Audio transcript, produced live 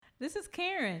This is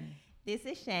Karen. This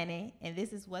is Shannon, and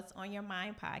this is What's on Your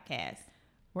Mind podcast.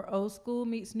 Where old school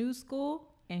meets new school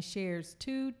and shares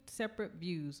two separate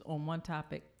views on one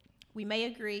topic. We may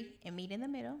agree and meet in the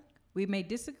middle. We may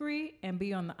disagree and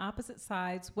be on the opposite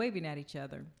sides waving at each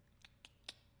other.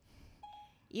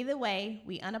 Either way,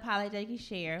 we unapologetically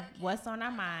share what's on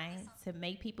our minds to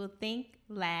make people think,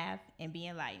 laugh, and be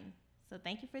enlightened. So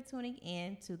thank you for tuning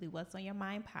in to the What's on Your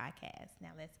Mind podcast.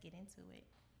 Now let's get into it.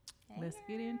 Hey, Let's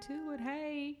get into it.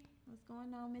 Hey. what's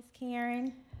going on, Miss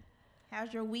Karen?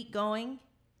 How's your week going?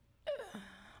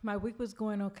 My week was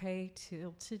going okay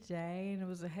till today, and it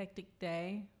was a hectic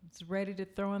day. It's ready to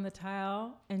throw in the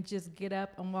towel and just get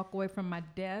up and walk away from my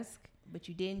desk. But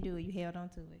you didn't do it. You held on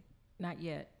to it. Not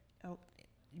yet. Oh,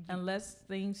 Unless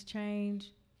things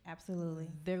change, absolutely.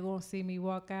 they're going to see me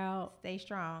walk out, Stay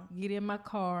strong. get in my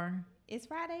car, It's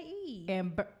Friday Eve.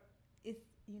 and It's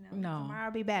No. tomorrow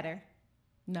will be better.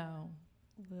 no.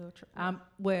 We'll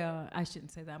Well, I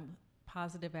shouldn't say that.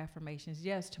 Positive affirmations.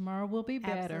 Yes, tomorrow will be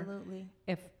better. Absolutely.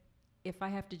 If I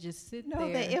have to just sit No,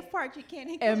 there the if part you can't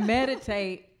include. and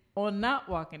meditate on not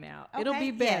walking out, it'll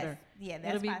Okay, be better. yes. Yeah, that's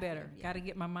It'll be positive, better. yeah. Got to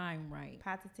get my mind right.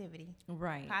 Positivity.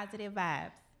 Right. Positive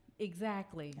vibes.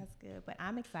 Exactly. That's good. But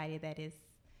I'm excited that it's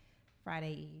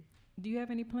Friday Eve. Do you have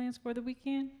any plans for the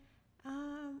weekend?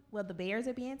 Well, the Bears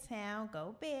will be in town.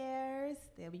 Go Bears.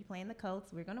 They'll be playing the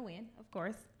Colts. We're going to win, of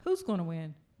course. Who's going to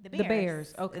win? The The Bears,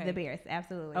 Bears. okay. The Bears,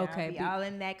 absolutely. Okay, I'll be all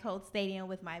in that Colts stadium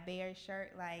with my Bears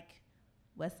shirt like,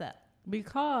 what's up?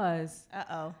 Because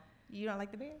Uh-oh. You don't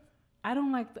like the Bears? I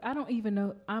don't even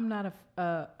know. I'm not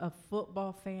a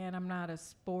football fan. I'm not a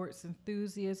sports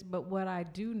enthusiast. But what I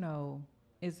do know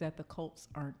is that the Colts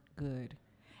aren't good.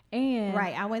 And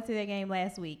Right. I went to their game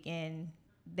last week, and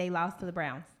they lost to the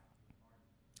Browns.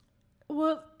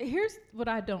 Well, here's what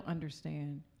I don't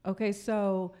understand. Okay,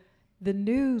 so the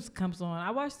news comes on.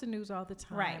 I watch the news all the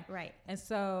time. Right. And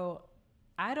so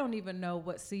I don't even know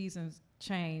what seasons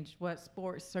change, what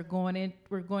sports we're going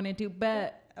into.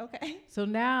 But Okay. so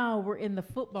now we're in the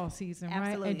football season, right?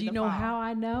 Absolutely, And do you the know fall. how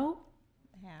I know?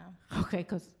 How? Okay,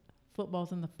 because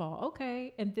football's in the fall.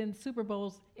 Okay, and then Super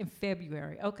Bowl's in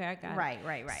February. Okay, I got it.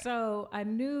 Right. So I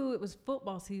knew it was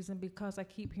football season because I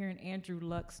keep hearing Andrew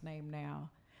Luck's name now.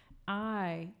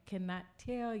 I cannot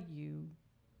tell you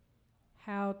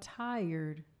how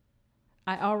tired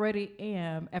I already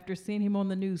am after seeing him on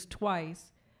the news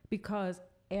twice because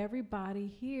everybody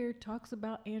here talks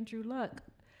about Andrew Luck.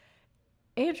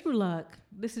 Andrew Luck,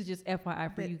 this is just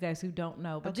FYI for you guys who don't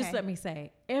know, but just Okay. let me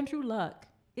say, Andrew Luck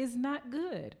is not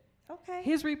good. Okay.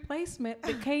 His replacement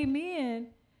that came in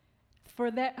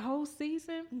for that whole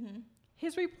season, Mm-hmm.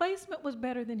 his replacement was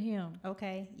better than him.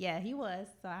 Okay. Yeah, he was.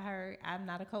 So I heard. I'm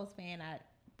not a Colts fan. I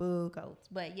boo Colts.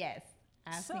 But yes,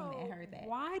 I've seen that. Heard that.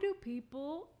 Why do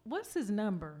people, what's his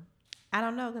number? I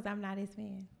don't know because I'm not his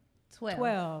fan. 12.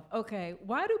 12. Okay.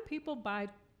 Why do people buy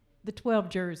the 12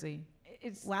 jersey?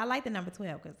 It's Well, I like the number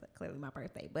 12 because clearly my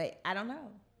birthday. But I don't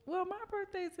know. well, my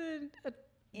birthday's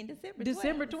In December 12.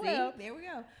 December 12. See, there we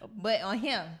go. But on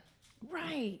him,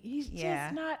 right. He's Yeah.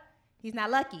 just not he's not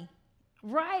lucky.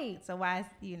 right. So why,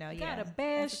 Got yeah. a bad that's what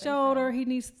they shoulder. say. He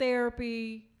needs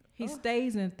therapy. He Oh.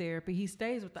 stays in therapy. He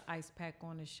stays with the ice pack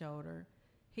on his shoulder.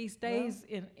 He stays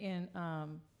in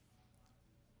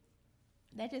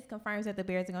That just confirms that the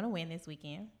Bears are going to win this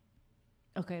weekend.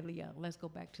 okay, Leah, let's go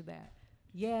back to that.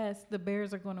 Yes, the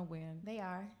Bears are going to win. They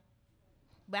are.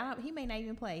 But he may not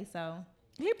even play, so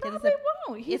He 'Cause probably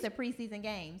won't. it's a preseason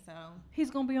game. So He's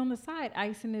going to be on the side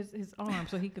icing his arm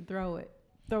so he can throw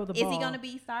the ball. is he going to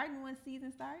be starting when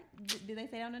season starts? Did they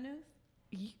say that on the news?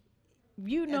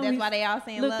 You know, That's he's- why they all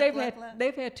saying look, luck.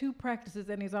 they've had 2 practices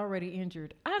and he's already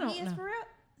injured. I don't He is know. for real?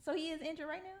 So he is injured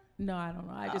right now? No, I don't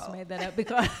know. I just Oh. made that up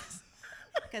because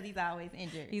Because he's always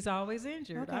injured. he's always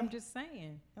injured. Okay. I'm just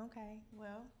saying. Okay,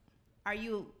 well, are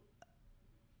you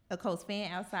a Colts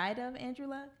fan outside of Andrew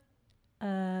Luck?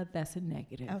 That's a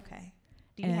negative. Okay.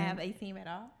 Do you And- have a team at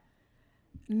all?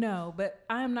 No, but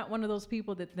I'm not one of those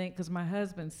people that think because my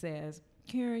husband says,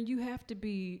 Karen, you have to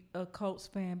be a Colts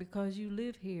fan because you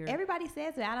live here. Everybody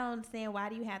says it. I don't understand why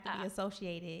do you have to be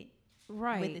associated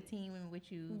right. with the team in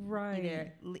which you Right.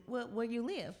 either where you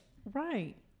live.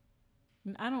 Right.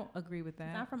 And I don't agree with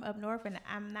that. I'm from up north and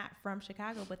I'm not from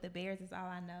Chicago, but the Bears is all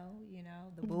I know. You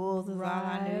know, the Bulls is all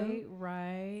I knew.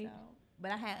 Right. So,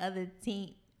 but I had other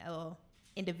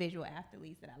individual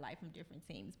athletes that I like from different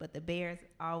teams. But the Bears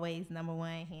always number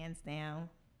one, hands down,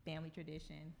 family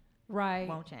tradition. Right.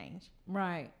 Won't change.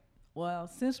 Right. Well,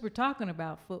 since we're talking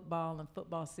about football and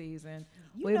football season,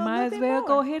 You we know a might as little bit well more.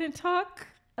 go ahead and talk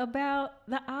about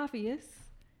the obvious.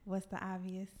 What's the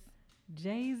obvious?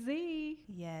 Jay-Z.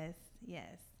 Yes,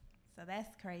 yes. So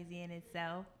that's crazy in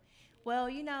itself. Well,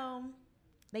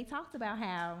 they talked about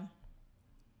how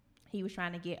he was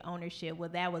trying to get ownership. Well,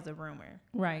 that was a rumor.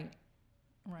 Right.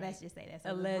 Let's just say that.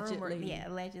 So allegedly. Yeah,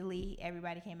 allegedly.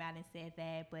 Everybody came out and said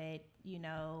that. But,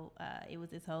 it was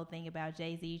this whole thing about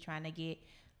Jay-Z trying to get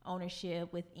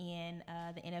ownership within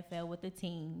the NFL with the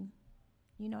team.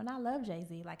 And I love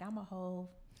Jay-Z. Like, I'm a whole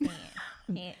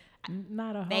fan.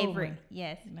 Not a favorite. Whole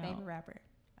Yes, no. Favorite rapper.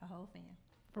 A whole fan.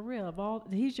 For real.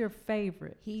 He's your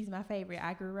favorite. He's my favorite.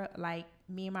 I grew up, like,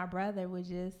 me and my brother would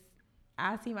just...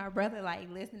 I see my brother like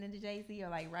listening to Jay-Z or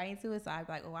like writing to it, so I'd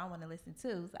be like, "Oh, I want to listen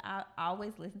too." So I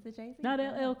always listen to Jay-Z. Not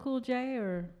LL Cool J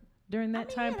or during that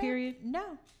time period.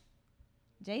 No,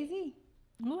 Jay-Z.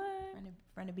 What?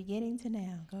 From the beginning to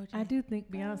now, go Jay. I do think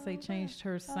Beyonce changed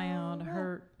her sound,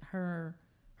 her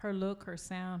look, her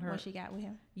sound, what she got with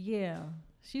him. Yeah,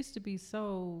 she used to be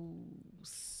so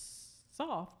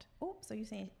soft. Oh, so you're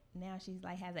saying now she's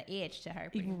like has an edge to her,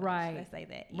 right? Much. Let's say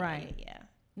that. Right. Yeah.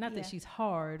 Not that she's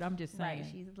hard. I'm just saying. Right.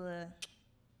 She's a little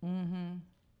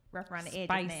rough around the edges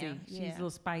spicy. now. She's a little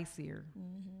spicier.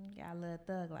 Got a little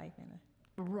thug life in her.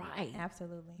 Right.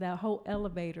 Absolutely. That whole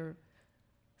elevator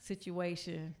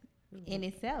situation. In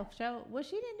itself. Well,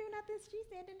 she didn't do nothing. She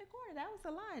said in the corner. That was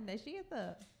a line that she a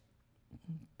thug.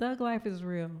 Thug life is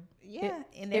real. Yeah.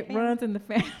 It runs in the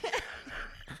family.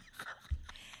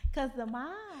 Because the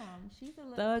mom, she's a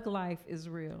little... Thug life is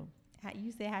real.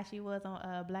 You said how she was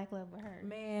on Black Love with her.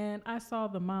 Man, I saw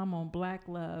the mom on Black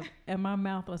Love, and my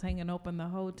mouth was hanging open the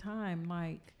whole time.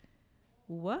 Like,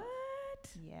 what?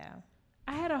 Yeah.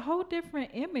 I had a whole different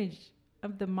image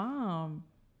of the mom.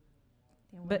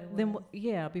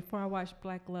 Before I watched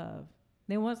Black Love.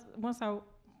 Then once I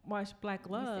watched Black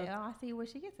Love. You said, I see where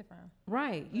she gets it from.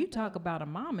 Right. You talk about a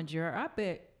momager. I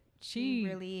bet she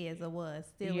really is or was.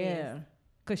 Still is. Yeah.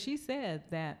 Because she said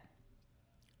that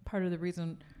part of the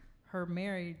reason her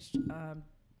marriage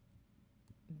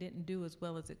didn't do as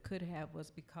well as it could have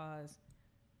was because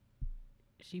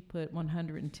she put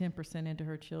 110% into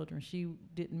her children. She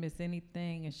didn't miss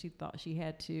anything, and she thought she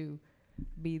had to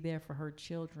be there for her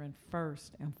children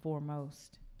first and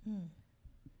foremost. Well,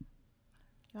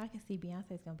 I can see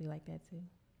Beyonce's going to be like that too.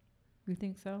 You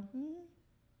think so? Mm-hmm.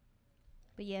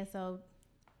 But yeah, so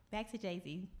back to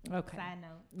Jay-Z. Okay. Side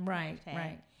note. Right.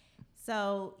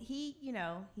 So he's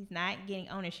not getting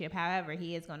ownership. However,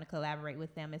 he is going to collaborate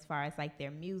with them as far as like their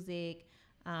music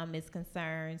is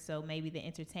concerned. So maybe the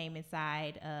entertainment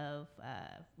side of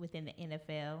within the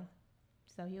NFL.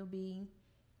 So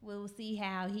we'll see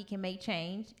how he can make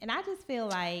change. And I just feel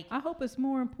like, I hope it's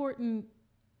more important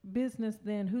business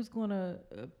than who's going to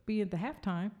be at the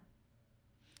halftime.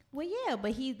 Well, yeah,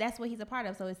 but that's what he's a part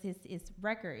of. So it's his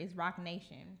record is Rock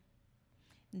Nation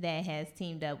that has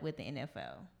teamed up with the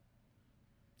NFL.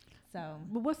 So,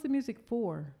 but what's the music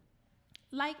for?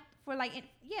 For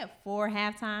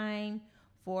halftime,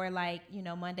 for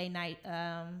Monday night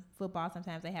football.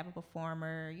 Sometimes they have a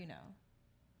performer,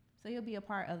 So he'll be a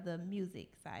part of the music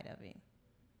side of it,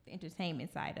 the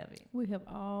entertainment side of it. We have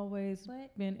always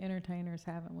been entertainers,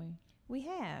 haven't we? We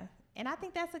have, and I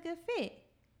think that's a good fit.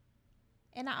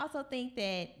 And I also think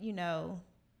that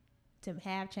to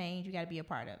have change, you got to be a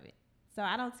part of it. So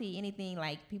I don't see anything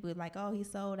like people like, oh, he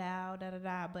sold out,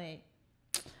 but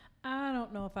I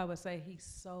don't know if I would say he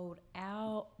sold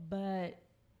out, but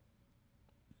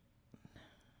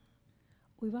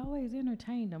we've always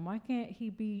entertained him. Why can't he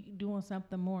be doing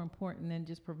something more important than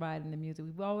just providing the music?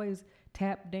 We've always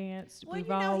tap danced. Well, we've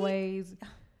always not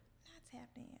tap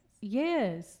dance.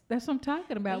 Yes, that's what I'm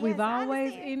talking about. Yes, we've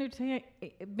always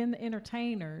been the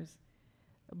entertainers,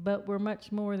 but we're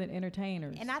much more than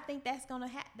entertainers. And I think that's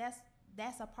gonna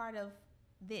that's a part of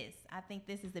this. I think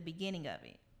this is the beginning of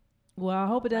it. Well, I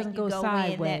hope it doesn't go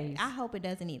sideways. I hope it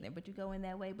doesn't either. But you go in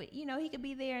that way. But he could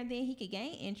be there and then he could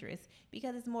gain interest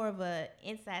because it's more of a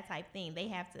inside type thing. They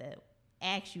have to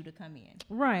ask you to come in.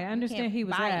 Right. I understand he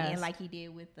was asked. In like he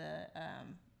did with the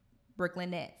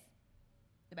Brooklyn Nets,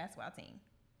 the basketball team.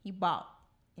 He bought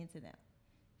into them,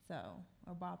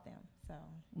 or bought them. So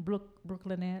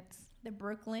Brooklyn Nets. The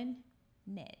Brooklyn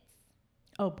Nets.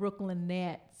 Oh, Brooklyn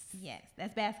Nets. Yes,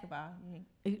 that's basketball.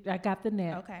 I got the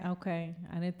net. Okay.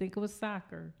 I didn't think it was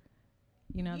soccer.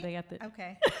 They got the.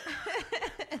 Okay.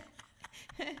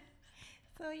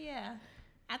 So yeah,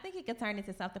 I think it could turn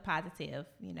into something positive.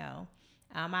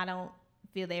 I don't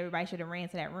feel that everybody should have ran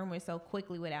to that rumor so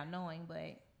quickly without knowing,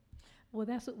 but. Well,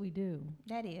 that's what we do.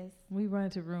 That is. We run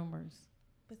to rumors.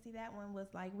 But see, that one was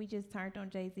like, we just turned on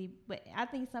Jay-Z. But I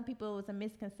think some people, it was a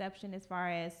misconception as far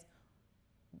as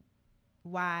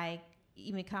why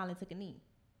even Colin took a knee.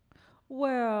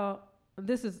 Well,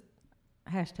 this is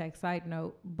 # side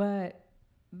note, but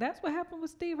That's what happened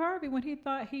with Steve Harvey when he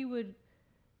thought he would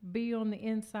be on the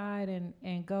inside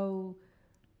and go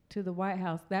to the White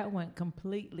House. That went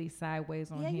completely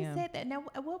sideways on him. Yeah, you said that. Now,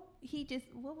 what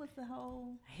was the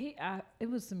whole? It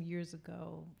was some years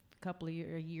ago, a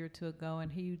year or two ago,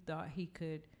 and he thought he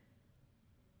could,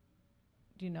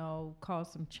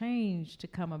 cause some change to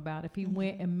come about if he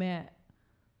went and met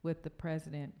with the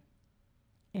president.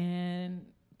 And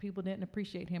people didn't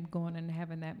appreciate him going and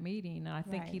having that meeting. And I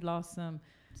think he lost some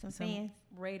fans,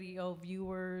 radio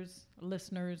viewers,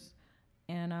 listeners,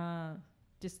 and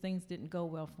just things didn't go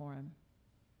well for him.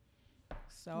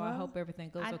 So I hope everything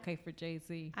goes okay for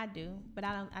Jay-Z. I do, but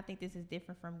I think this is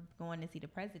different from going to see the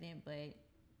president, but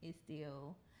it's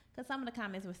still, because some of the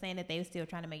comments were saying that they were still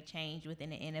trying to make change within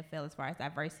the NFL as far as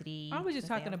diversity. I was just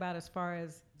talking about as far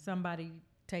as somebody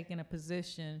taking a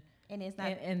position and it's not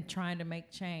and trying to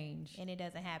make change, and it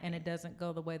doesn't happen, and it doesn't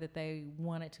go the way that they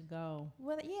want it to go.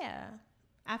 Well, yeah,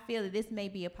 I feel that this may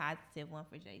be a positive one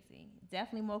for Jay-Z.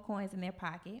 Definitely more coins in their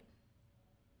pocket.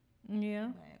 Yeah,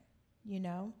 but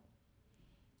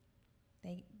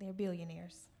they're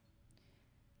billionaires.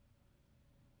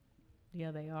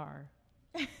 Yeah, they are.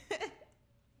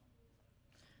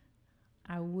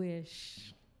 I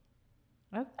wish.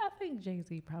 I think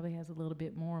Jay-Z probably has a little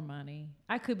bit more money.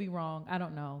 I could be wrong. I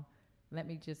don't know. Let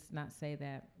me just not say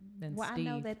that. Well, Steve. I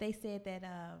know that they said that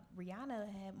Rihanna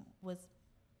was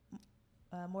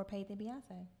more paid than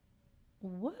Beyonce.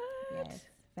 What? Yes,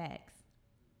 facts.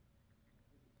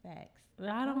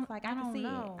 I don't know.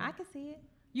 I can see it.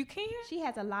 You can? She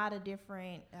has a lot of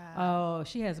different.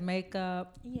 She has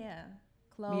makeup. Yeah.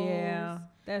 Clothes. Yeah,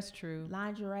 that's true.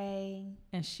 Lingerie.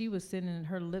 And she was sending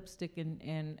her lipstick and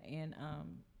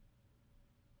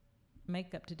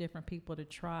makeup to different people to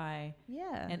try.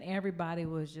 Yeah. And everybody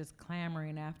was just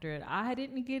clamoring after it. I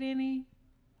didn't get any.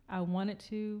 I wanted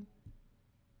to,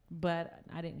 but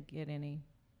I didn't get any.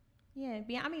 Yeah.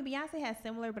 I mean, Beyonce has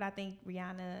similar, but I think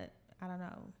Rihanna, I don't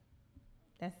know.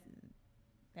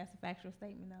 That's a factual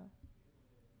statement,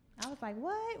 though. I was like,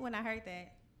 what? When I heard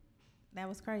that. That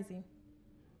was crazy.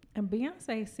 And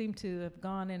Beyonce seemed to have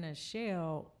gone in a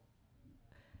shell.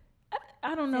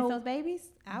 I don't know. Since those babies?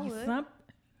 I would.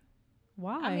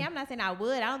 Why? I mean, I'm not saying I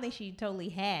would. I don't think she totally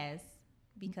has,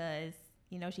 because,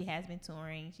 she has been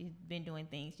touring. She's been doing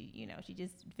things. She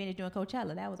just finished doing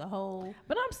Coachella. That was a whole.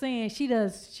 But I'm saying she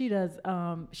just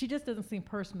doesn't seem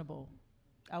personable.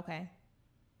 Okay.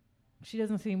 She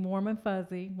doesn't seem warm and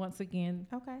fuzzy. Once again,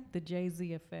 okay. The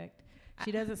Jay-Z effect.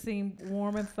 She doesn't seem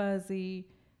warm and fuzzy,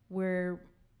 where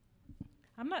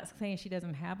I'm not saying she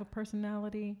doesn't have a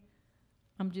personality.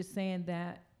 I'm just saying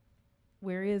that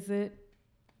where is it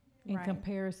in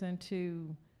comparison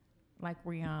to like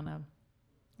Rihanna?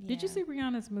 Yeah. Did you see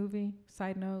Rihanna's movie?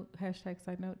 Side note, #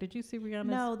 side note. Did you see Rihanna's?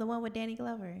 No, the one with Danny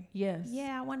Glover. Yes.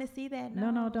 Yeah, I want to see that.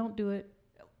 No, don't do it.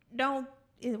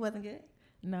 It wasn't good?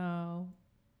 No.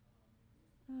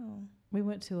 Oh. We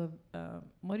went to a,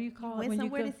 what do you call it? Went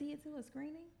somewhere to see it too, a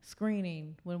screening?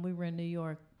 Screening when we were in New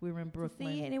York. We were in Brooklyn.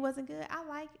 To see it, and it wasn't good? I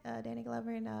like Danny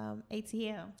Glover and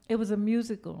ATL. It was a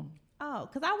musical. Oh,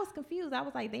 because I was confused. I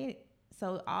was like,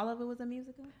 so all of it was a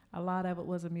musical? A lot of it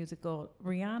was a musical.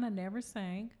 Rihanna never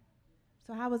sang.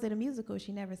 So how was it a musical?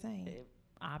 She never sang.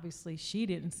 Obviously, she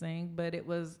didn't sing, but it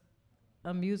was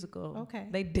a musical. Okay.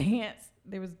 They danced.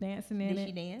 There was dancing in it. Did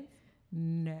she dance?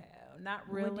 No, not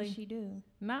really. What did she do?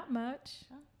 Not much.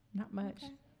 Oh, not much.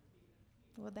 Okay.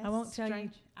 Well, that's I won't tell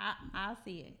strange. you. I'll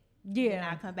see it. Yeah. And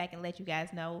I'll come back and let you guys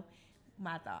know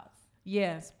my thoughts.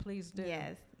 Yes, please do.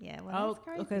 Yes. Yeah. Well, that's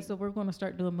crazy. Okay, so we're going to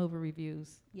start doing movie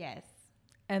reviews. Yes.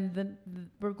 And then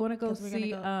we're going to go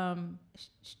see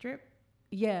Strip.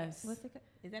 Yes. What's it?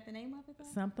 Is that the name of it? Though?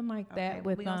 Something like that.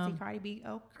 With we gonna see Cardi B.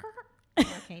 Oh, I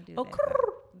can't do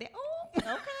that.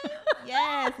 Okay.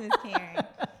 Yes, Miss Karen.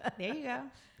 There you go.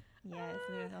 Yes,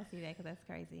 we're gonna see that because that's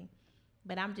crazy.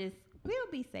 But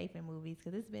we'll be safe in movies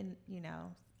because it's been,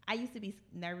 I used to be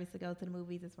nervous to go to the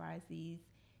movies as far as these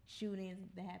shootings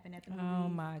that happen at the movies. Oh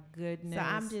my goodness. So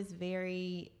I'm just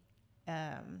very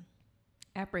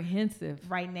apprehensive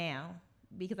right now.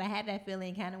 Because I had that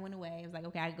feeling, kind of went away. It was like,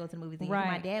 okay, I could go to the movies again.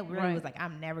 My dad really was like,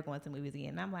 I'm never going to the movies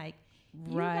again. And I'm like,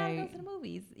 you gotta go to the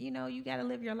movies. You gotta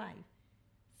live your life.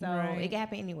 So it can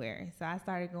happen anywhere. So I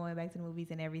started going back to the movies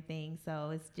and everything.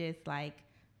 So it's just like,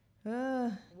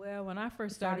 well, when I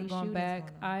first started going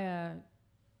back,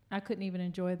 I couldn't even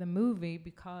enjoy the movie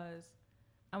because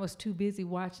I was too busy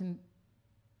watching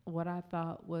what I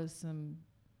thought was some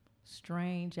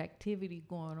strange activity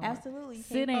going on. Absolutely. You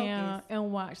sit down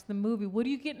and watch the movie. What are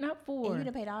you getting up for? And you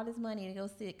done paid all this money to go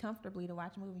sit comfortably to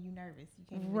watch a movie. You nervous. You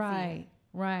can't even see it.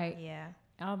 Right. Yeah.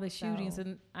 all the shootings, So-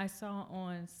 and I saw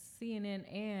on CNN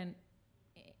and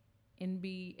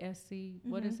NBSC.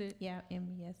 What is it? Yeah,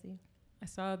 MBSC. I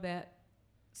saw that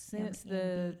since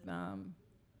the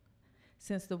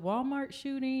Walmart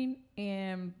shooting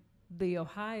and the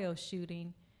Ohio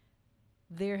shooting,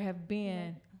 there have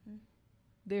been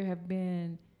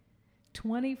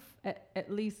 20 at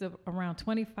least around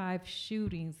 25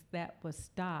 shootings that was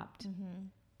stopped,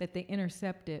 that they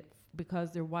intercepted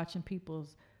because they're watching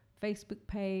people's Facebook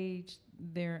page,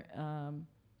 their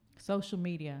social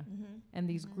media, and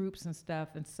these groups and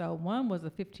stuff. And so one was a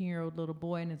 15-year-old little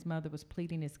boy, and his mother was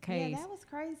pleading his case. Yeah, that was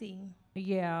crazy.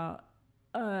 Yeah.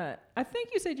 I think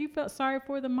you said you felt sorry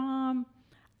for the mom.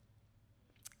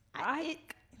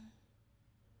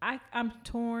 I'm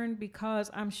torn because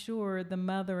I'm sure the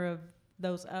mother of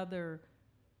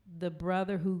the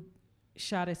brother who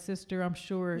shot his sister, I'm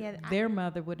sure their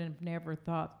mother would have never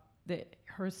thought that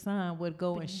her son would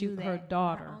go and shoot her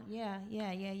daughter. Yeah.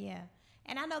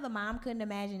 And I know the mom couldn't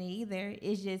imagine it either.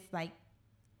 It's just like,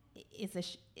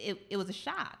 it was a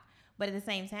shock. But at the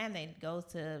same time, that goes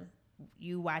to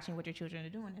you watching what your children are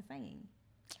doing and saying.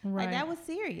 Right. Like, that was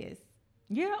serious.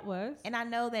 Yeah, it was. And I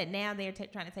know that now they're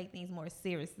trying to take things more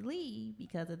seriously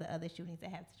because of the other shootings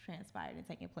that have transpired and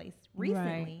taken place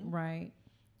recently. Right.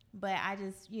 But I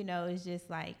just, it's just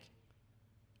like,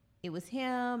 it was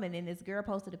him, and then this girl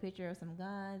posted a picture of some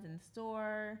guns in the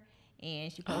store,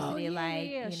 and she posted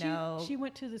she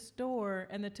went to the store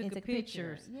and they took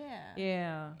pictures.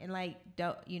 Yeah. And like,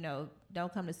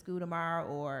 don't come to school tomorrow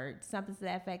or something to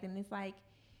that effect. And it's like,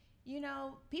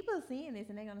 people are seeing this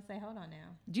and they're gonna say, hold on now.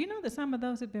 Do you know that some of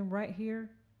those have been right here?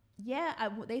 Yeah,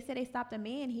 they said they stopped a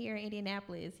man here in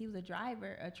Indianapolis. He was a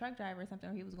truck driver or something,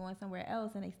 or he was going somewhere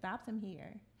else, and they stopped him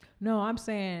here. No, I'm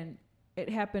saying it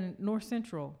happened North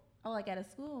Central. Oh, like at a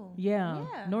school? Yeah.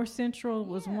 North Central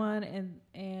was one,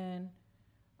 and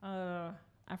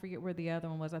I forget where the other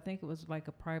one was. I think it was like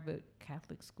a private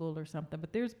Catholic school or something.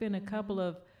 But there's been a couple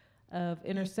of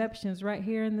interceptions right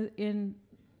here in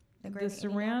the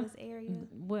surrounding area.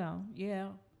 Well, yeah.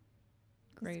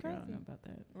 Great. I don't know about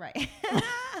that. Right.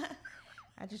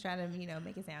 I just try to,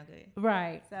 make it sound good.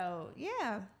 Right. So,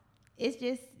 yeah. It's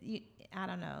just, I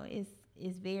don't know.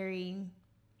 It's very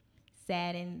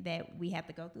saddened that we have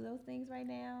to go through those things right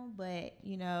now. But,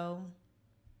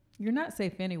 you're not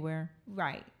safe anywhere.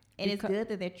 Right. And it's good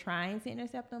that they're trying to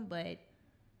intercept them, but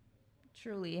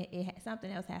truly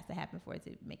something else has to happen for it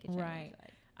to make a change. Right.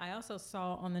 I also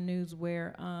saw on the news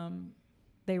where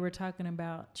they were talking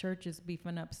about churches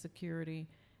beefing up security.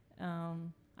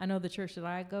 I know the church that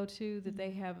I go to, that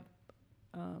they have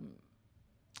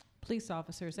police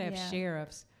officers, they have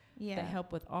sheriffs that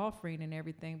help with offering and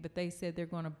everything, but they said they're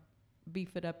going to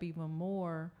beef it up even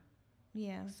more.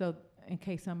 Yeah. So in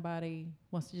case somebody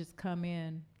wants to just come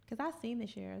in. Because I've seen the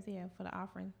sheriffs, for the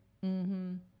offering.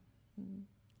 Mm-hmm.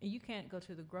 You can't go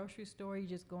to the grocery store. You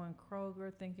just go in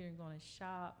Kroger thinking you're going to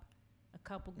shop. A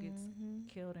couple gets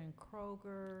killed in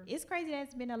Kroger. It's crazy.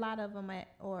 There's been a lot of them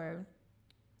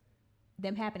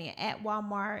them happening at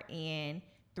Walmart, and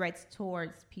threats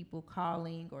towards people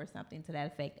calling or something to that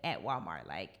effect at Walmart.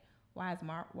 Like, why is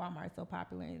Walmart so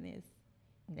popular in this?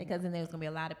 Because then there's going to be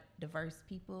a lot of diverse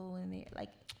people in there. Like,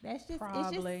 that's just,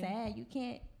 it's just sad. You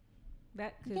can't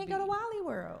go to Wally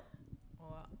World.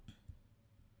 Well,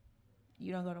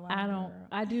 you don't go to Wally World.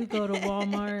 I do go to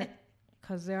Walmart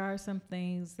because there are some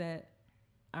things that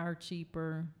are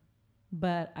cheaper,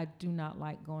 but I do not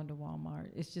like going to Walmart.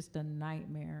 It's just a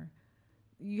nightmare.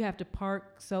 You have to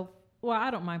park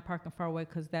I don't mind parking far away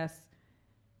because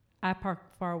I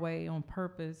park far away on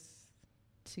purpose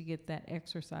to get that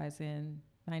exercise in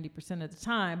 90% of the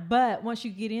time. But once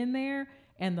you get in there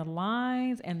and the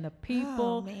lines and the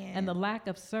people and the lack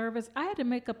of service, I had to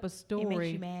make up a story. It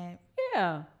makes you mad.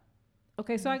 Yeah.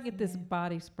 Okay, so I get this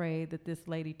body spray that this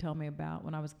lady told me about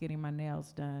when I was getting my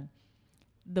nails done.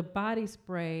 The body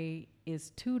spray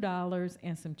is $2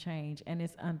 and some change, and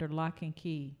it's under lock and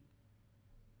key.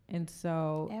 And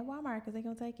so at Walmart, because they're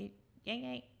going to take it.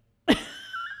 Yank.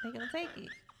 They're going to take it.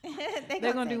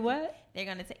 They're going to do what? They're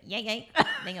going to take yank.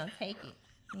 They're going to take it.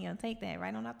 They're going to take that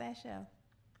right on off that shelf.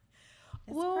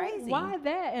 It's crazy. Why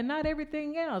that and not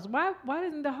everything else? Why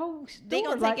doesn't the whole store? They're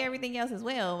going to take everything else as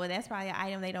well, but that's probably an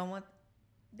item they don't want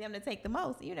them to take the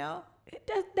most,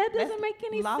 That doesn't make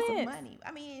any loss sense. Of money.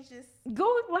 I mean, it's just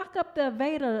go lock up the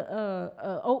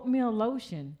Aveda oatmeal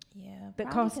lotion. Yeah,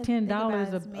 that costs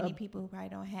 $10. As many people who probably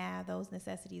don't have those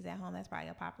necessities at home. That's probably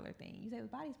a popular thing. You say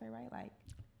with body spray, right? Like,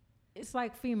 it's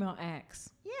like female Axe.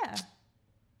 Yeah.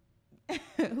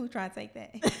 Who trying to take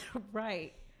that?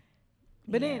 Right.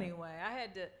 But anyway,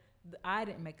 I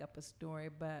didn't make up a story,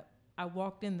 but I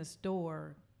walked in the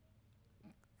store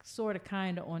sort of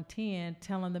kind of on 10,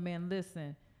 telling the man,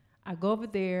 listen, I go over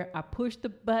there, I push the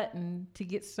button to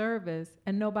get service,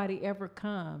 and nobody ever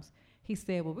comes. He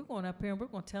said, well, we're going up here and we're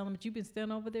going to tell them that you've been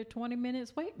standing over there 20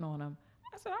 minutes waiting on them.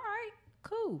 I said, all right,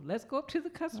 cool. Let's go up to the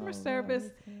customer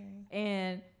service.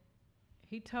 And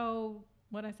he told,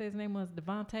 what I say his name was,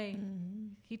 Devontae. Mm-hmm.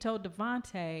 He told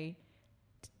Devontae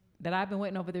that I've been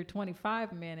waiting over there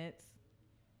 25 minutes.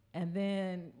 And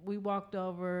then we walked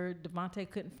over. Devontae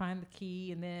couldn't find the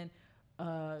key. And then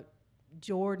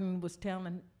Jordan was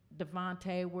telling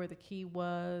Devontae where the key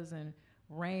was. And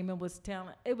Raymond was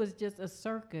telling. It was just a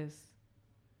circus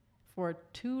for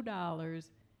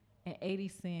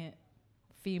 $2.80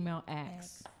 female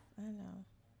acts. I know.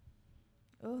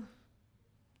 Ooh,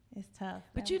 it's tough.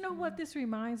 But you know what this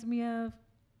reminds me of?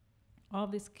 All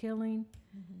this killing.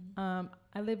 Mm-hmm.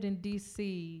 I lived in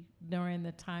D.C. during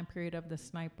the time period of the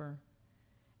sniper.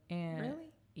 And really?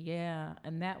 Yeah,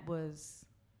 and that was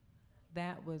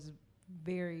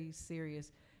very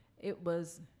serious. It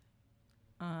was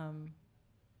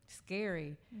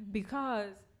scary because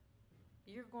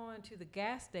you're going to the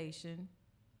gas station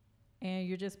and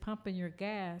you're just pumping your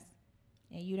gas.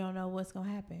 And you don't know what's going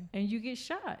to happen. And you get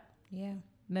shot. Yeah.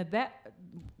 Now,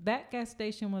 that gas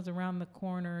station was around the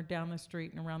corner, down the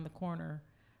street, and around the corner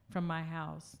from my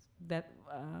house. That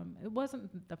it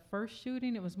wasn't the first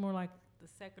shooting. It was more like the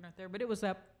second or third, but it was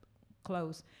up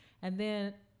close. And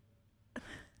then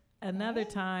another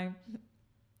time,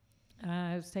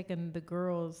 I was taking the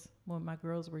girls when my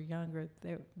girls were younger.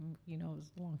 They, it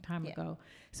was a long time ago.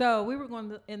 So we were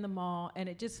going in the mall, and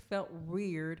it just felt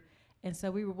weird. And so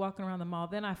we were walking around the mall.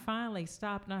 Then I finally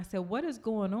stopped, and I said, what is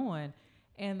going on?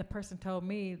 And the person told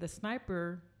me the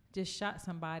sniper just shot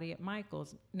somebody at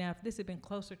Michael's. Now, if this had been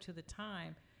closer to the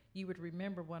time, you would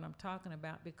remember what I'm talking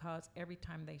about because every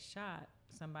time they shot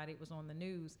somebody, it was on the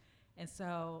news. And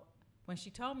so when she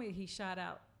told me he shot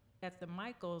out at the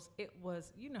Michael's, it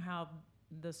was, you know how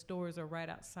the stores are right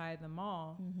outside the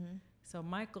mall. Mm-hmm. So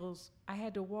Michael's, I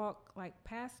had to walk like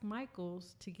past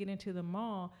Michael's to get into the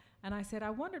mall. And I said, I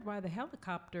wondered why the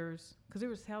helicopters, because there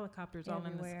was helicopters all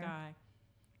in the sky.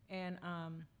 And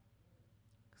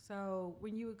so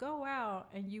when you would go out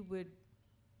and you would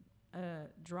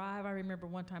drive, I remember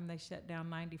one time they shut down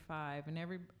 95. And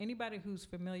anybody who's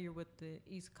familiar with the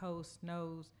East Coast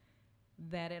knows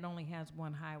that it only has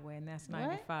one highway, and that's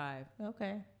 95.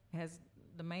 Okay. It has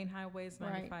the main highway is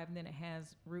 95, and then it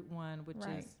has Route 1, which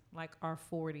is like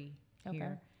R40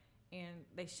 here. And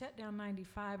they shut down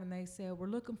 95, and they said, we're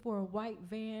looking for a white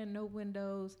van, no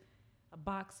windows, a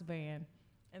box van.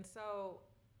 And so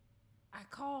I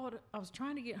was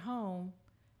trying to get home,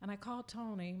 and I called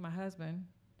Tony, my husband,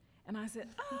 and I said,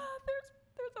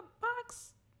 there's a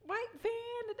box, white van,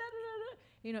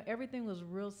 da-da-da-da. Everything was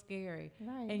real scary.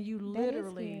 Right. And you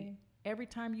literally, every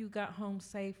time you got home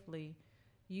safely,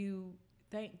 you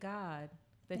thank God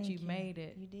that you made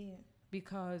it. You did.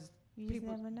 Because you just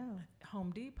never know.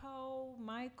 Home Depot,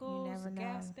 Michael's,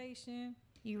 gas station.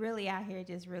 You really out here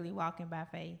just really walking by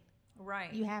faith.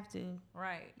 Right. You have to.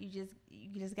 Right. You just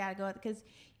got to go, because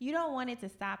you don't want it to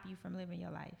stop you from living your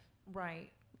life.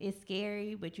 Right. It's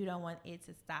scary, but you don't want it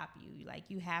to stop you. Like,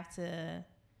 you have to,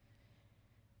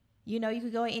 you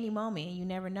could go at any moment and you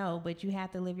never know, but you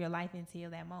have to live your life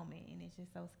until that moment. And it's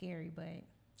just so scary, but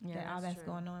all that's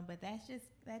going on. But that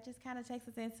just kind of takes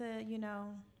us into,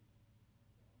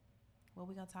 what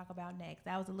we're going to talk about next.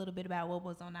 That was a little bit about what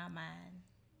was on our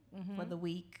mind for the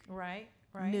week. Right.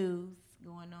 News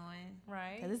going on.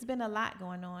 Right. Because it's been a lot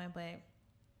going on, but,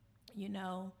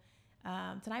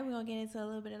 tonight we're going to get into a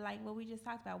little bit of like what we just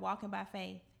talked about, walking by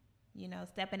faith,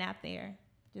 stepping out there,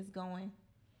 just going.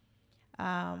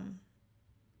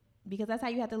 Because that's how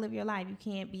you have to live your life. You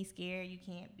can't be scared. You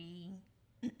can't be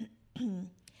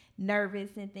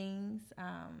nervous and things.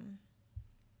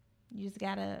 You just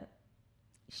got to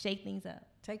shake things up.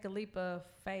 Take a leap of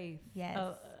faith.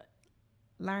 Yes.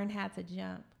 Learn how to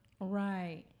jump.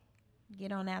 Right.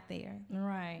 Get on out there.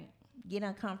 Right. Get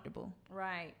uncomfortable.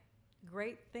 Right.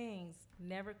 Great things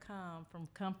never come from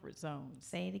comfort zones.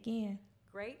 Say it again.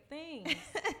 Great things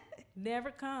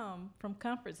never come from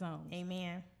comfort zones.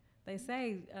 Amen. They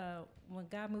say when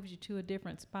God moves you to a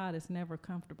different spot, it's never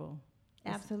comfortable.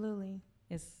 Absolutely.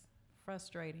 It's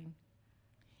frustrating.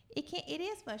 It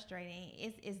is frustrating.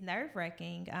 It's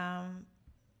nerve-wracking.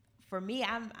 For me,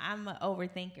 I'm an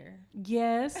overthinker.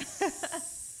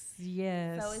 Yes.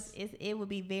 Yes. So it would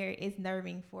be it's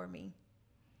nerving for me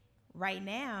right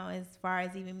now, as far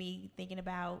as even me thinking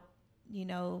about,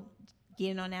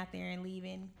 getting on out there and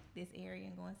leaving this area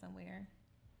and going somewhere.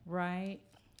 Right.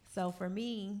 So for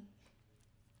me,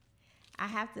 I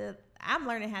have I'm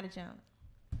learning how to jump.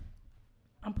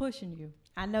 I'm pushing you.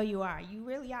 I know you are. You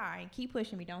really are. And keep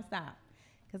pushing me. Don't stop.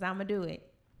 Because I'm going to do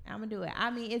it. I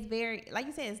mean, it's very, like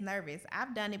you said, it's nervous.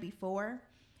 I've done it before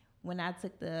when I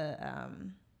took the,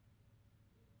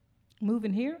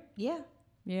 Moving here? yeah,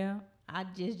 Yeah. I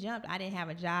just jumped. I didn't have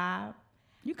a job.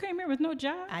 You came here with no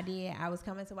job? I did. I was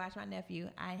coming to watch my nephew.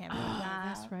 I didn't have no job.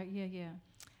 That's right. Yeah, yeah.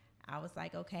 I was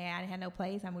like, okay, I didn't have no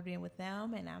place. I moved in with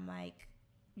them. And I'm like,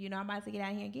 I'm about to get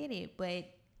out here and get it. But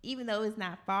even though it's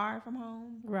not far from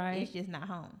home, Right. it's just not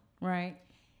home. Right.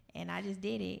 And I just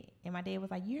did it. And my dad was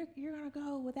like, you're going to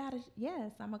go without a,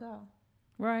 yes, I'm going to go.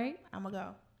 Right. I'm going to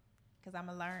go. Because I'm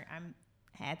going to learn.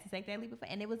 Had to take that leap of faith.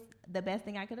 And it was the best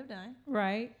thing I could have done.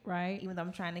 Right. Right. Even though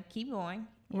I'm trying to keep going.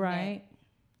 Right.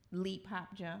 Leap,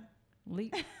 hop, jump.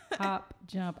 Leap, hop,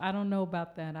 jump. I don't know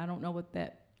about that. I don't know what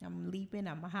that. I'm leaping,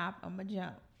 I'm going to hop, I'm going to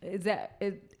jump.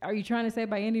 Are you trying to say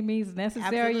by any means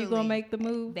necessary you're going to make the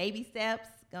move? Baby steps,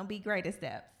 going to be greater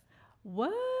steps.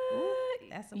 What? Ooh,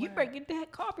 that's a you word. better get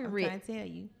that copy I'm read. trying to tell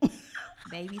you.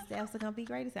 Baby steps are going to be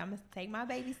greater steps. I'm going to take my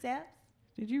baby steps.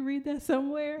 Did you read that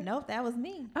somewhere? Nope, that was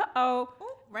me. Uh-oh. Ooh,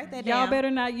 write that down. Y'all better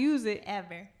not use it.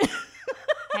 Ever.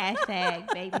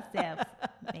 Hashtag baby steps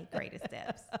make greater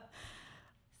steps.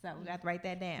 So we got to write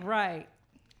that down. Right.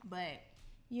 But,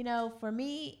 for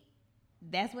me,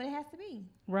 that's what it has to be.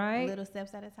 Right. Little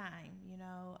steps at a time,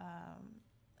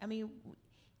 I mean,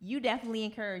 you definitely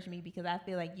encourage me because I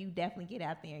feel like you definitely get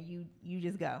out there and you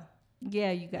just go.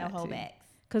 Yeah, you got no holdbacks.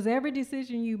 Because every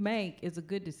decision you make is a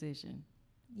good decision.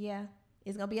 Yeah.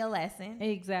 It's going to be a lesson.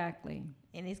 Exactly.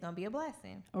 And it's going to be a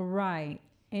blessing. Right.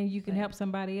 And you can help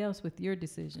somebody else with your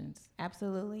decisions.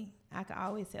 Absolutely. I can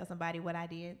always tell somebody what I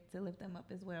did to lift them up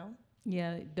as well.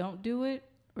 Yeah, don't do it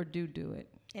or do it.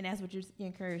 And that's what you're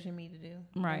encouraging me to do.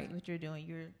 Right. That's what you're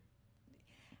doing.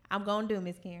 I'm going to do,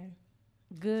 Miss Karen.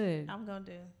 Good. I'm going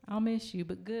to do. I'll miss you,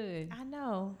 but good. I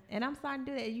know. And I'm starting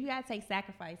to do that. You got to take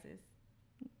sacrifices.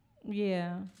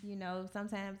 Yeah.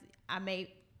 Sometimes I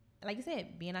may, like you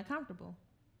said, being uncomfortable.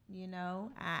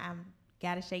 I'm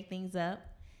got to shake things up.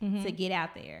 Mm-hmm. To get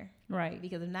out there. Right.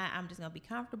 Because if not, I'm just going to be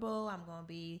comfortable. I'm going to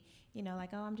be,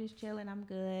 like, oh, I'm just chilling. I'm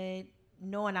good.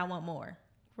 Knowing I want more.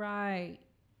 Right.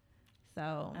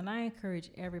 So. And I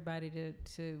encourage everybody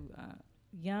to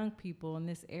young people in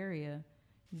this area,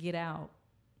 get out.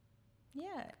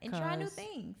 Yeah. And try new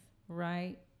things.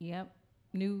 Right. Yep.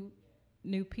 New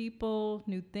people,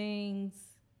 new things,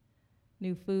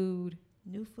 new food.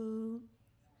 New food.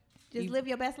 Just live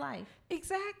your best life.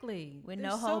 Exactly. With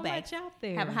There's no holdbacks. So much out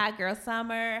there. Have a hot girl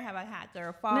summer. Have a hot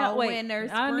girl fall, winter,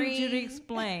 spring. I need you to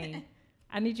explain.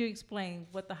 I need you to explain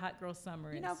what the hot girl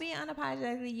summer is. Being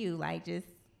unapologetically you. Like, just,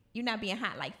 you're not being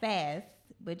hot like fast,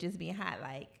 but just being hot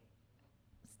like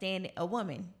standing a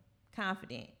woman,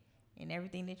 confident in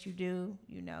everything that you do.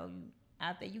 You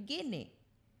out there, you getting it.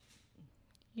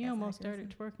 You almost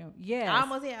started twerking. Yes. I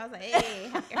almost here. I was like,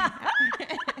 hey.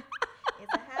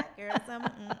 It's a hot girl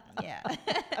summer. Yeah.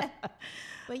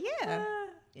 But yeah,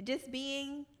 just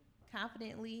being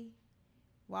confidently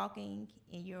walking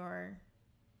in your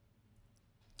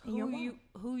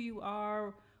who you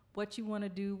are, what you want to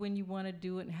do, when you want to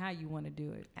do it, and how you want to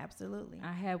do it. Absolutely.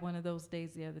 I had one of those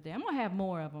days the other day. I'm gonna have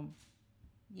more of them.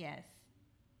 Yes.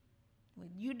 Well,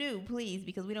 you do, please,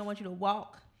 because we don't want you to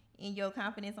walk in your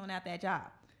confidence on out that job.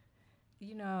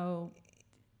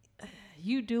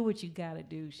 You do what you gotta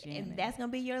do, Shannon. And that's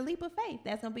gonna be your leap of faith.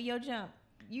 That's gonna be your jump.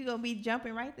 You're gonna be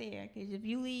jumping right there. Because if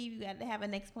you leave, you got to have a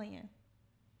next plan.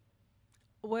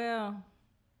 Well,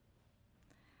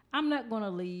 I'm not gonna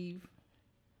leave.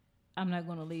 I'm not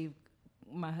gonna leave.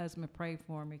 My husband prayed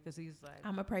for me because he's like,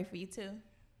 I'm gonna pray for you too.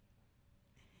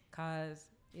 Cause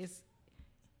it's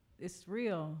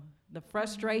real. The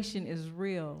frustration is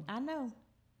real. I know.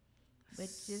 But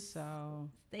just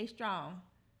stay strong.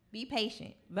 Be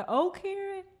patient. The old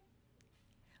Karen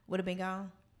would have been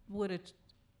gone.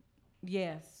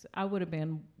 Yes, I would have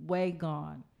been way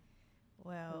gone.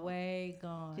 Well, way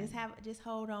gone. Just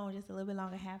hold on, just a little bit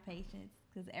longer. Have patience,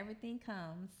 because everything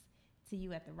comes to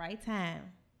you at the right time.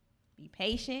 Be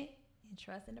patient and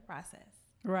trust in the process.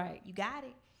 Right, you got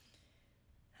it.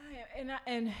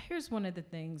 And here's one of the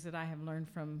things that I have learned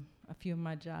from a few of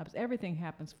my jobs. Everything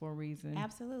happens for a reason.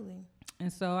 Absolutely.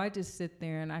 And so I just sit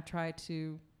there and I try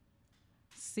to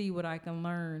see what I can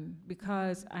learn,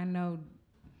 because I know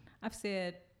I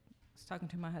was talking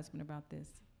to my husband about this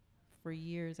for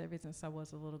years, ever since I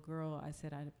was a little girl. I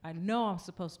said, I know I'm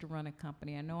supposed to run a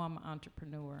company. I know I'm an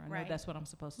entrepreneur. I know that's what I'm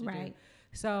supposed to do.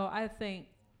 So I think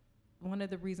one of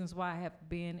the reasons why I have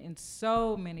been in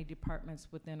so many departments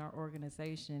within our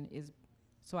organization is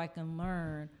so I can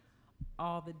learn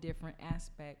all the different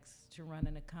aspects to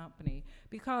running a company.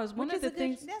 Because one Which of is the a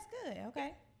things, good, that's good.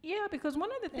 Okay. yeah, because one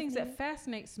of the That's things that neat.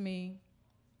 fascinates me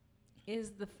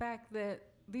is the fact that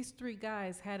these three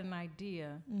guys had an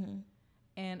idea, Mm-hmm.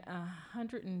 and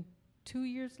 102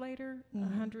 years later, Mhm.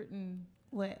 100 and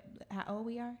What? How old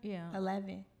we are? yeah,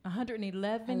 11.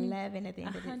 111 11 at the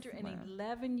end of this month.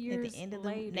 111 At years the end of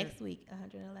later. next week,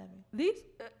 111.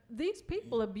 These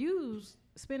people abuse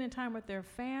spending time with their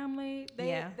family.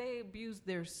 Yeah. They abuse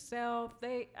their self.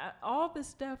 They all the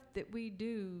stuff that we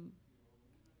do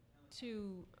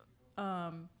to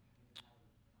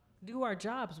do our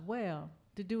jobs well,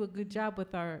 to do a good job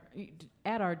with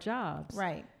at our jobs.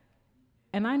 Right.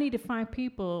 And I need to find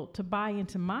people to buy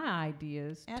into my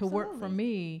ideas to work for Absolutely.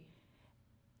 me.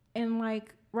 And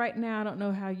like right now, I don't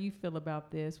know how you feel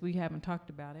about this. We haven't talked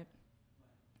about it,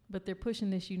 but they're pushing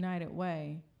this United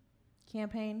Way.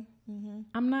 Campaign. Mm-hmm.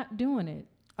 I'm not doing it.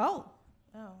 Oh.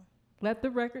 Let the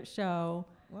record show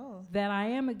Whoa. that I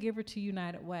am a giver to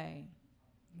United Way.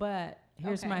 But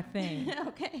here's Okay. my thing.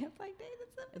 Okay. It's like, David,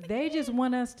 something They again. just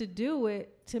want us to do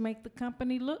it to make the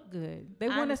company look good. They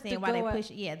I want us to understand go why they out-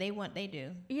 push. Yeah, they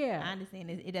do. Yeah. I understand.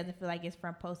 It doesn't feel like it's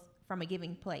from a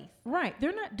giving place. Right.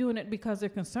 They're not doing it because they're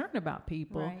concerned about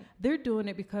people. Right. They're doing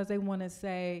it because they want to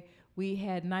say we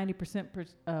had 90%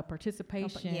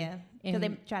 participation. Yeah, in- because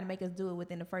they try to make us do it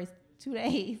within the first 2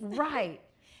 days. Right.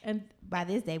 And By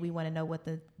this day, we want to know what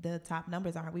the top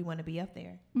numbers are. We want to be up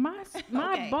there. my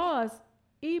Okay. boss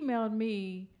emailed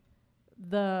me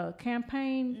the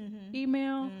campaign Mm-hmm.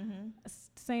 email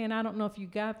saying, I don't know if you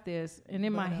got this. And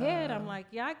in my But, head, I'm like,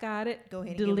 yeah, I got it. Go ahead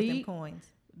and give us them Delete. coins.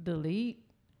 Delete.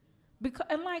 Because,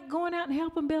 and like going out and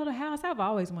helping build a house, I've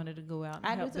always wanted to go out and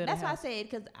I do help too. build That's a why I house. said,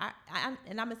 because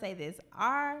and I'm gonna say this: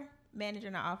 our manager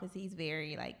in our office, he's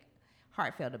very like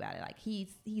heartfelt about it. Like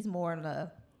he's more of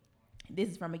a this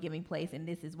is from a giving place, and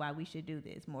this is why we should do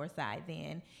this more side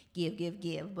than give.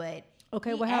 But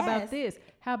Okay, he well, how about asked- this?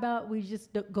 How about we just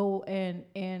go and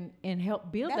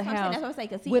help build That's the what I'm saying. house That's what I'm saying.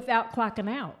 'Cause without clocking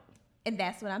out? and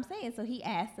that's what I'm saying. So he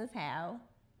asked us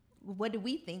what do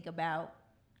we think about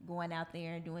going out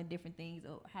there and doing different things,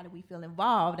 or how do we feel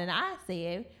involved? And I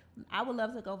said, I would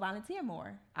love to go volunteer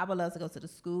more. I would love to go to the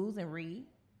schools and read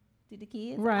to the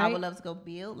kids. I Right. would love to go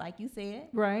build, like you said.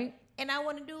 Right, And I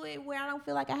want to do it where I don't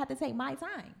feel like I have to take my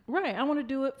time, right. I want to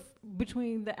do it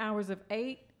between the hours of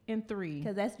 8 and 3.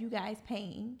 because that's you guys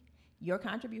paying your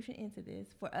contribution into this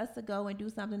for us to go and do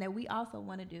something that we also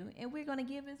want to do, and we're going to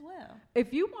give as well.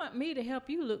 If you want me to help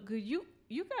you look good, you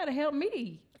got to help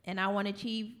me. And I want to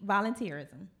achieve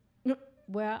volunteerism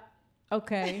Well,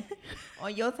 okay.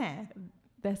 on your time.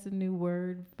 That's a new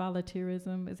word,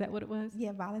 volunteerism. Is that what it was?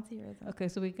 Yeah, volunteerism. Okay,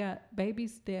 so we got baby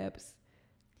steps,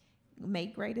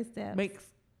 Make greater steps. makes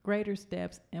greater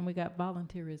steps, and we got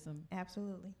volunteerism.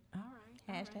 Absolutely. All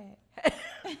right. Hashtag.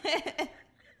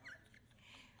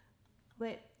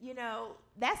 But,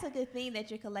 that's a good thing that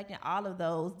you're collecting all of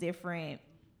those different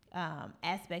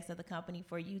aspects of the company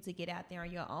for you to get out there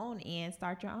on your own and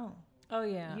start your own. Oh,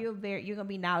 yeah. You're gonna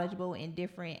be knowledgeable in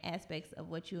different aspects of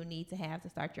what you'll need to have to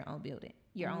start your own building,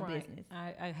 your own Right. business.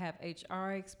 I have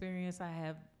HR experience. I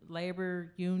have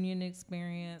labor union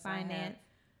experience. I have Finance.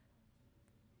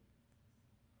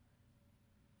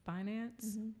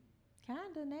 finance.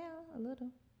 Kinda now, a little.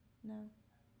 No.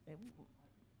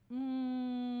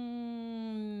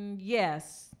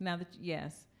 Yes. Now that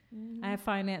yes, Mhm. I have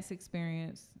finance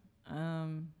experience,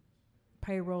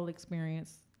 payroll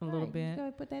experience a little Right, bit.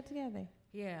 Go put that together.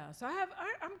 Yeah. So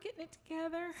I'm getting it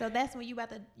together. So that's when you're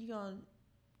gonna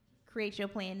create your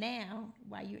plan now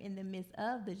while you're in the midst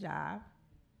of the job.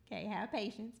 Okay, have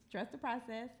patience, trust the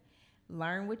process,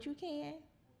 learn what you can,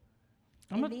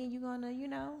 I'm and gonna- then you're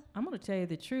gonna, I'm gonna tell you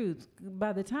the truth.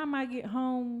 By the time I get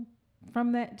home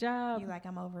from that job, you're like,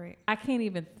 I'm over it. I can't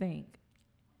even think.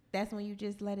 That's when you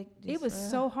just let it. It was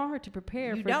so hard to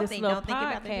prepare You for don't this think, little don't think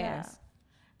about the job. podcast.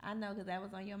 I know, because that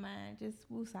was on your mind. Just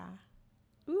woosah.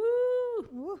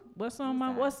 Ooh, what's on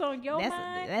my? Woosah. What's on your that's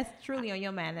mind? that's truly on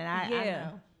your mind, and I Yeah.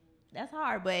 know that's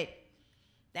hard, but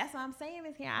that's what I'm saying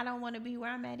is here. I don't want to be where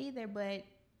I'm at either, but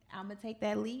I'm gonna take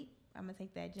that leap. I'm gonna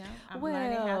take that jump. I'm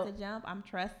learning how Well, to jump. I'm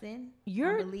trusting.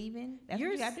 you're- I'm believing. That's what you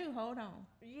yours- gotta do. Hold on.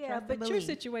 Yeah, Trust and but your believe.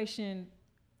 situation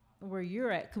where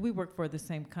you're at, because we work for the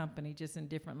same company, just in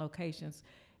different locations.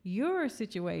 Your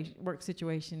work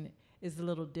situation is a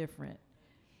little different.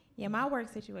 Yeah, my work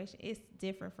situation is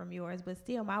different from yours, but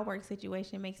still, my work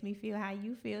situation makes me feel how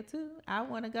you feel too. I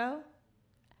want to go.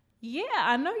 Yeah,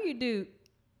 I know you do.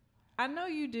 I know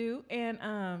you do,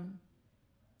 and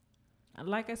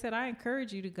like I said, I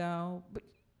encourage you to go,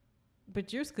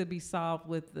 but yours could be solved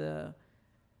with the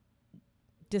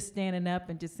just standing up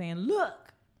and just saying, look.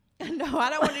 No, I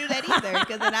don't want to do that either,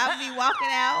 because then I'll be walking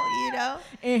out,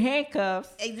 in handcuffs.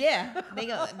 Yeah, they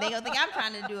gonna think I'm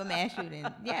trying to do a mass shooting.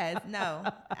 Yes, no,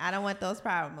 I don't want those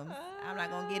problems. I'm not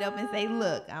gonna get up and say,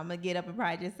 look. I'm gonna get up and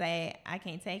probably just say, I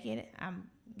can't take it. I'm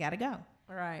gotta go.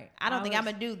 Right. I don't think I'm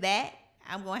gonna do that.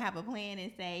 I'm gonna have a plan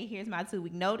and say, here's my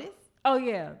 2-week notice. Oh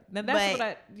yeah, now that's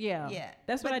what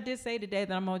that's what I did say today.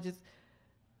 That I'm gonna just.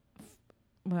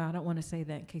 Well, I don't want to say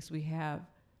that in case we have.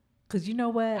 Because you know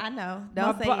what? I know.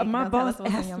 Don't say it. My Don't boss tell us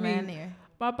what's on asked your me. mind there.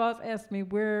 My boss asked me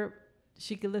where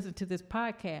she could listen to this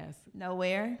podcast.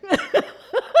 Nowhere.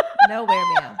 Nowhere,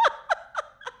 ma'am.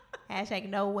 Hashtag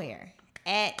nowhere.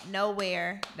 At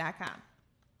nowhere.com.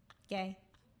 Okay?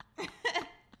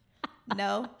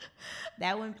 No.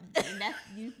 That wouldn't. That's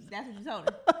what you told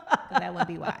her. So that wouldn't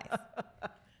be wise.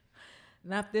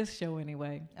 Not this show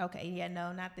anyway. Okay. Yeah,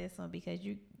 no, not this one, because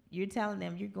you're telling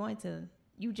them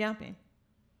you jumping.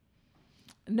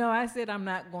 No, I said I'm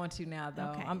not going to now, though.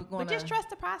 Okay. I'm going But just trust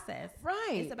the process.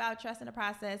 Right. It's about trusting the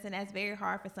process, and that's very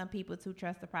hard for some people to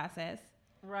trust the process.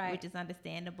 Right. Which is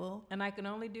understandable. And I can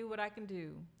only do what I can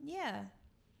do. Yeah.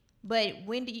 But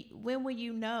when will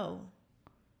you know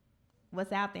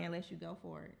what's out there unless you go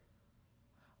for it?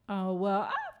 Oh, well,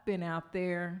 I've been out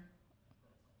there.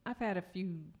 I've had a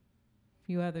few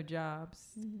other jobs,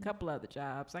 a couple other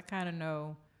jobs. I kind of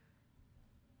know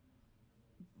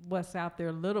what's out there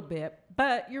a little bit,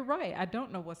 but you're right. I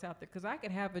don't know what's out there, because I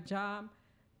could have a job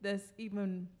that's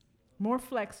even more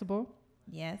flexible.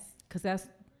 Yes. Because that's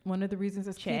one of the reasons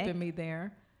it's keeping me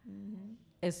there. Mm-hmm.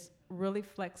 It's really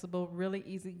flexible, really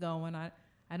easygoing.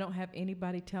 I don't have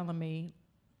anybody telling me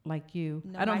like you.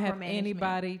 No I don't have micromanagement.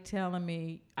 anybody telling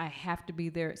me I have to be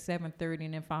there at 7:30,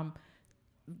 and if I'm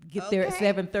there at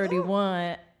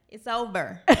 7:31, it's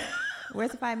over.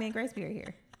 Where's the 5-minute grace period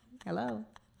here? Hello.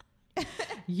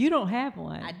 You don't have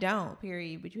one. I don't.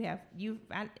 Period. But you have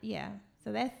yeah.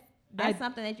 So that's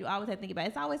something that you always have to think about.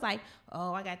 It's always like,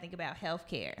 oh, I got to think about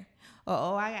healthcare, or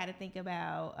oh, I got to think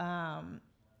about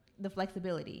the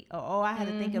flexibility, or oh, I had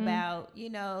to think about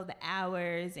the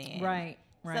hours and right.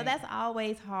 So that's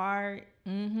always hard,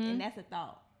 and that's a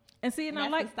thought. And see, and I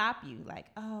like to stop you, like,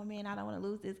 oh man, I don't want to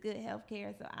lose this good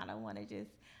healthcare, so I don't want to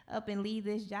just up and leave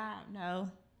this job.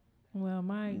 No. Well,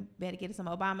 you better get some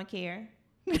Obamacare.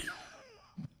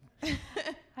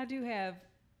 I do have.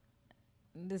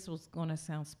 This was going to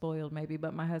sound spoiled, maybe,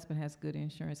 but my husband has good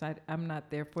insurance. I'm not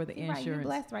there for the insurance. Right, you're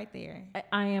blessed right there.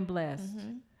 I am blessed.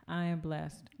 Mm-hmm. I am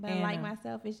blessed. But like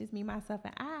myself, it's just me, myself,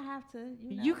 and I have to.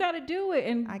 You got to do it,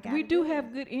 and we do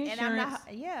have good insurance. And I'm not.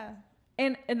 Yeah.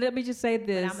 And let me just say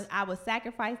this: I would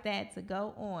sacrifice that to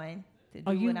go on to do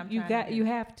what I'm trying to do. You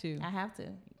have to. I have to,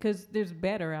 because there's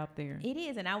better out there. It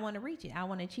is, and I want to reach it. I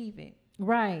want to achieve it.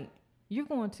 Right. You're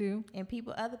going to. And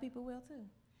other people will too.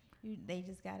 They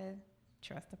just gotta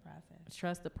trust the process.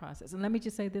 Trust the process. And let me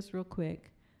just say this real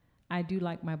quick: I do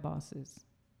like my bosses.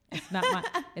 It's not my.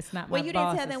 It's not my. Well, you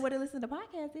didn't tell them where to listen to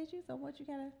podcasts, did you? So what you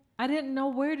gotta? I didn't know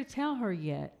where to tell her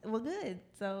yet. Well, good.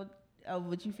 So,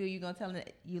 would you feel you're gonna tell them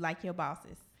that you like your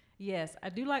bosses? Yes, I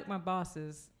do like my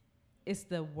bosses. It's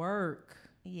the work.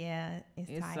 Yeah,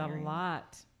 it's tiring. A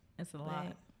lot. It's a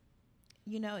lot.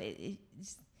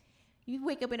 It's you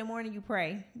wake up in the morning, you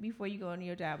pray before you go on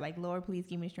your job. Like, Lord, please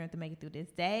give me strength to make it through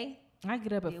this day. I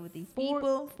get up at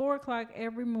 4 o'clock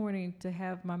every morning to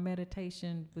have my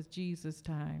meditation with Jesus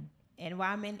time. And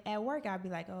while I'm at work, I'll be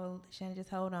like, oh, Shannon, just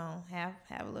hold on. Have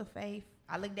a little faith.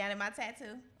 I look down at my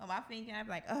tattoo on my finger, and I'll be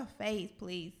like, oh, faith,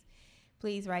 please.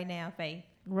 Please, right now, faith.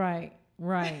 Right.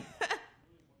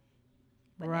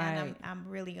 But now I'm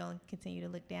really going to continue to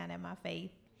look down at my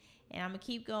faith. And I'm going to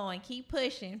keep going, keep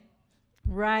pushing.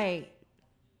 Right.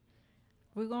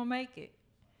 We're going to make it.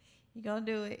 You're going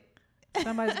to do it.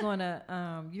 Somebody's going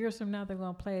to, years from now, they're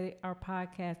going to play our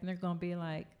podcast, and they're going to be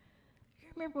like, you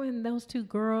remember when those two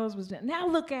girls was doing? Now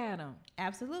look at them.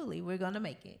 Absolutely. We're going to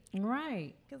make it.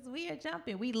 Right. Because we are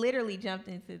jumping. We literally jumped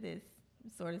into this,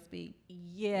 so to speak.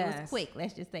 Yes. It was quick.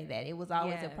 Let's just say that. It was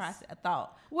always a process, a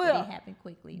thought. Well, but it happened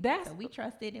quickly. So we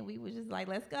trusted, and we was just like,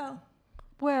 let's go.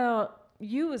 Well,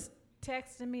 you was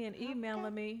texting me and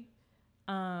emailing me.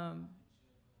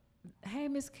 Hey,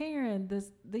 Miss Karen,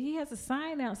 he has a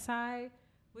sign outside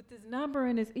with his number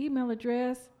and his email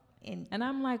address. And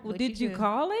I'm like, well, did you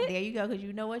call it? There you go, because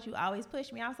you know what? You always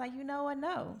push me. I was like, you know what?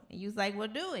 No. And you was like, well,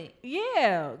 do it.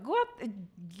 Yeah. Go up,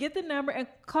 get the number and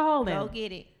call him. Go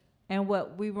get it. And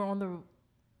we were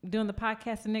doing the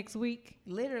podcast next week?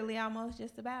 Literally almost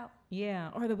just about.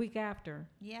 Yeah, or the week after.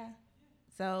 Yeah.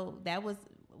 So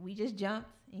we just jumped,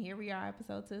 and here we are,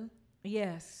 episode 2.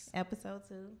 Yes. Episode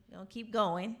 2. We're going to keep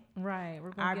going. Right. We're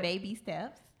going baby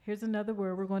steps. Here's another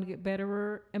word. We're going to get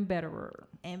betterer and betterer.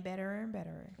 And betterer and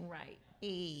betterer. Right.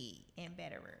 And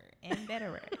betterer and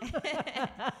betterer.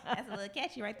 That's a little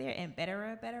catchy right there. And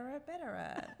betterer, betterer,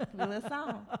 betterer. A little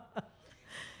song.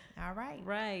 All right.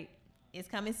 Right. It's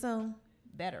coming soon.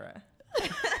 Betterer.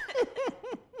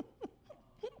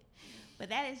 But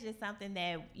that is just something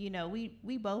that, you know,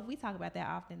 we talk about that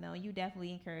often, though. You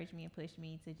definitely encourage me and push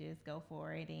me to just go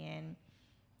for it. And,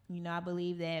 you know, I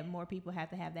believe that more people have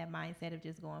to have that mindset of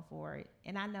just going for it.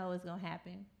 And I know it's going to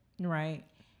happen. Right.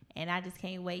 And I just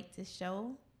can't wait to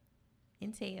show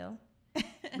and tell.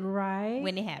 Right.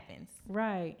 When it happens.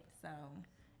 Right. So.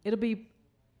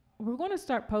 We're going to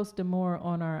start posting more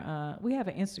on our, we have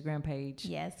an Instagram page.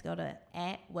 Yes. Go to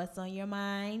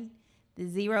 @what'sonyourmind. The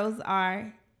zeros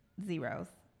are zeros.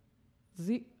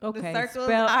 Okay. The circles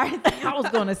are zeros. I was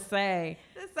going to say.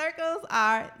 The circles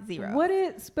are zeros. What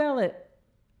is, spell it.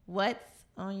 What's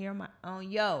on your mind?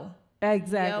 On yo.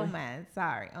 Exactly. Your mind.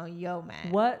 Sorry. On your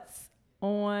mind. What's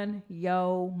on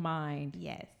your mind?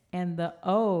 Yes. And the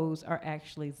O's are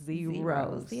actually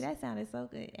zeros. See, that sounded so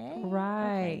good. Hey.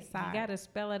 Right. Okay, sorry. You got to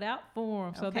spell it out for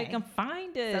them so they Okay. can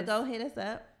find us. So go hit us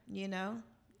up, you know.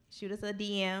 Shoot us a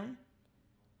DM.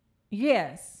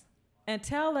 Yes. And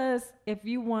tell us if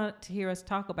you want to hear us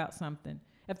talk about something.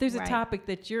 If there's a Right. topic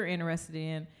that you're interested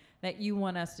in that you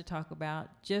want us to talk about,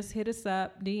 just hit us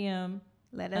up, DM.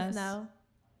 Let us know.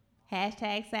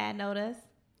 Hashtag side note us.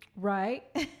 Right.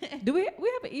 Do we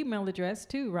have an email address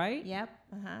too, right? Yep.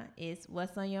 It's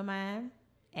what's on your mind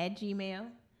 @gmail.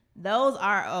 Those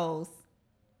are O's.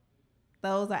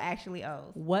 Those are actually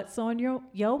O's. What's on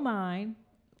your mind?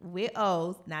 With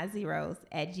O's, not zeros,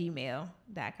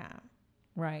 @gmail.com.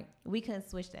 Right. We couldn't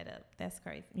switch that up. That's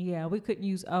crazy. Yeah, we couldn't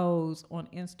use O's on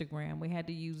Instagram. We had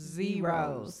to use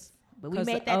zeros. But we 'Cause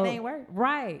made the that O- thing work.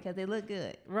 Right. Because they look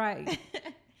good. Right.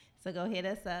 So go hit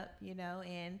us up, you know,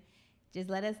 and just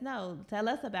let us know. Tell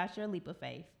us about your leap of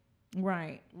faith.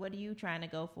 Right. What are you trying to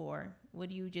go for? What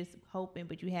are you just hoping,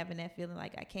 but you having that feeling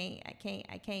like I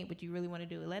can't, but you really want to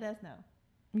do it? Let us know.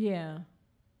 Yeah. And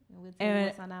we'll tell you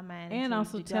what's on our mind. And tell you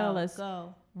also to tell go, us.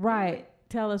 Go. Right.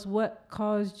 Tell us what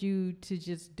caused you to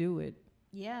just do it.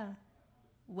 Yeah.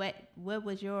 What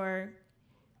was your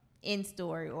end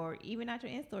story, or even not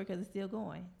your end story because it's still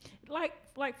going?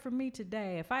 Like for me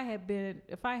today, if I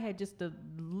had just a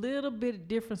little bit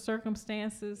different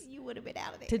circumstances, You would have been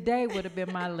out of there. today would have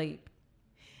been my leap.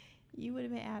 You would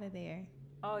have been out of there.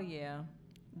 Oh yeah.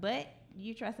 But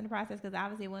you trust in the process because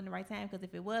obviously it wasn't the right time. Because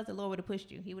if it was, the Lord would have pushed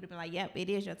you. He would have been like, "Yep, it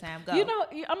is your time. Go." You know,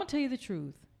 I'm gonna tell you the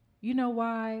truth. You know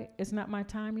why it's not my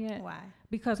time yet? Why?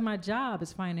 Because my job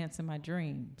is financing my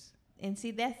dreams. And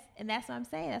see, that's what I'm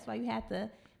saying. That's why you have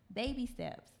to baby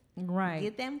steps. Right.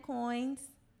 Get them coins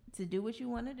to do what you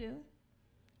want to do,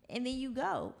 and then you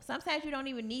go. Sometimes you don't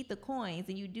even need the coins,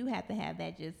 and you do have to have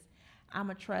that. Just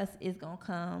I'm a trust is gonna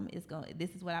come.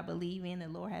 This is what I believe in. The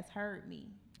Lord has heard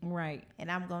me, Right.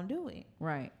 and I'm gonna do it.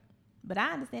 Right. But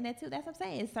I understand that too. That's what I'm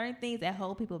saying. It's certain things that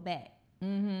hold people back.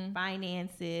 Mm-hmm.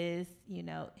 Finances, you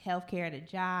know, healthcare at a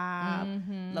job,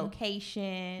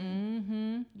 location.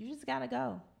 Mm-hmm. You just gotta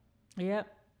go Yep.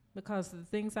 Because the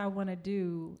things I want to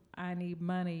do, I need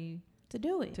money to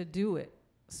do it. to do it.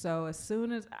 So as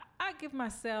soon as I give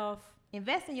myself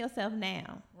Invest in yourself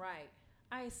now. right,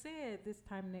 I said this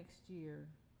time next year,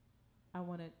 I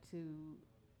wanted to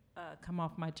come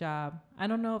off my job. I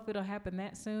don't know if it'll happen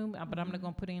that soon, but I'm not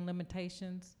gonna put any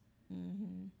limitations.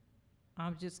 Mm-hmm.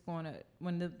 I'm just gonna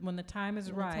when the time is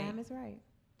When right. the time is right.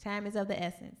 Time is of the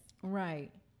essence.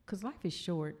 Right. Because life is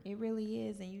short. It really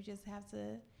is, and you just have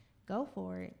to go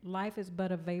for it. Life is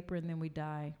but a vapor, and then we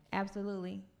die.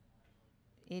 Absolutely.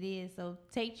 It is. So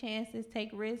take chances, take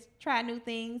risks, try new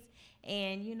things,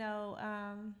 and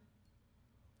I'm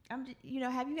just,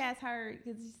 have you guys heard?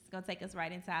 Because it's gonna take us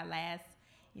right into our last,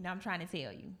 I'm trying to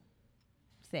tell you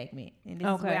segment, and this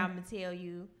is where I'm gonna tell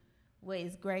you what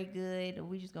is great, good, or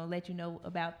we just gonna let you know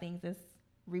about things that's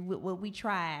what we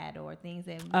tried or things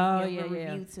that we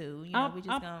review too. We just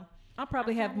gonna. I'll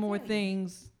probably have more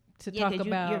things to talk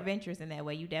about. You're adventurous in that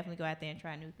way. You definitely go out there and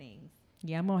try new things.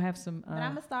 Yeah, I'm gonna have some. But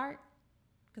I'm gonna start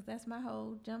because that's my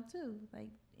whole jump too. Like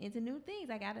into new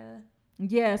things, I gotta.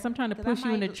 Yes, I'm trying to push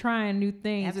you into trying new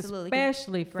things,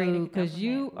 especially food, because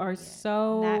you are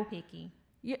so not picky.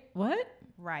 Yeah, what?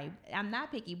 Right, I'm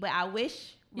not picky, but I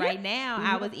wish right now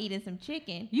I was eating some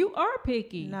chicken. You are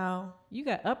picky. No, you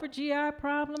got upper GI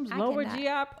problems, lower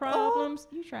cannot. GI problems.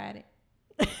 Oh, you tried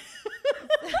it.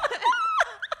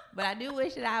 But I do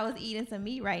wish that I was eating some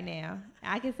meat right now.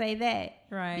 I can say that.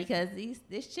 Right. Because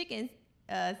this chicken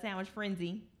sandwich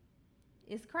frenzy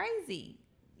is crazy.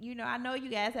 I know you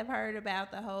guys have heard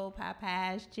about the whole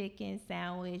Popeye's chicken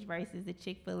sandwich versus the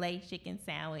Chick-fil-A chicken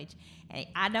sandwich. And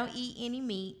I don't eat any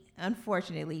meat,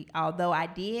 unfortunately, although I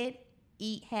did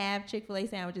have Chick-fil-A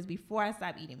sandwiches before I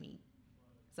stopped eating meat.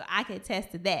 So I can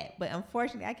attest to that. But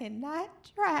unfortunately, I cannot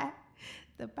try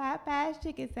the Popeye's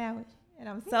chicken sandwich. And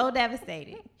I'm so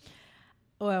devastated.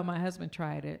 Well, my husband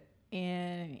tried it,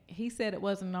 and he said it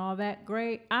wasn't all that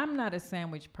great. I'm not a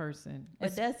sandwich person.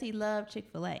 But does he love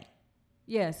Chick-fil-A?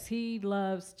 Yes, he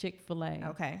loves Chick-fil-A.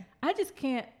 Okay. I just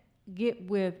can't get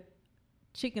with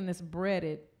chicken that's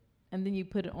breaded, and then you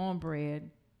put it on bread.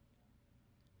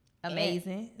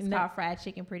 Amazing. It's called fried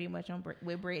chicken pretty much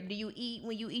with bread. Do you eat,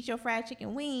 when you eat your fried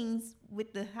chicken wings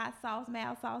with the hot sauce,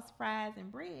 mild sauce, fries,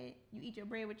 and bread, you eat your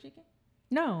bread with chicken?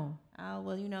 No. Oh,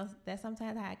 well, that's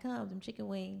sometimes how it comes, them chicken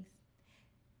wings.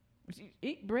 You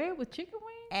eat bread with chicken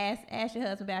wings? Ask your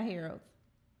husband about Harold's.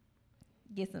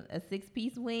 Get a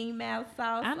 6-piece wing, mild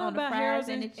sauce I know on the about fries Harold's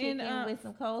and the chicken with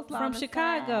some coleslaw from on the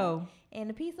Chicago. side, and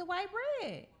a piece of white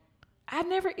bread. I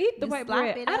never eat the white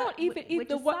bread. I don't even eat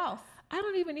the sauce. I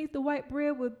don't even eat the white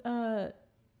bread with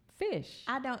fish.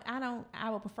 I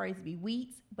would prefer it to be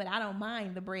wheat, but I don't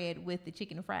mind the bread with the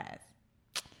chicken and fries.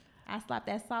 I slap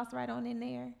that sauce right on in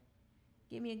there.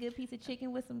 Give me a good piece of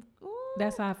chicken with some. Ooh.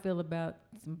 That's how I feel about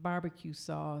some barbecue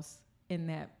sauce in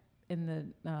the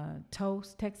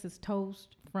toast, Texas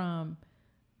toast from.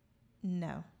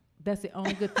 No. That's the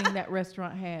only good thing that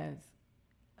restaurant has.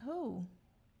 Who?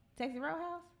 Texas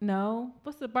Roadhouse? No.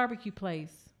 What's the barbecue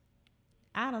place?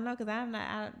 I don't know, because I'm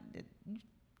not.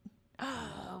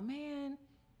 Oh man,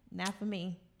 not for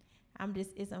me.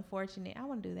 It's unfortunate. I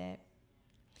want to do that.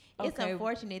 Okay. It's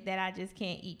unfortunate that I just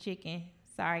can't eat chicken.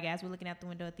 Sorry, guys. We're looking out the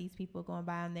window at these people going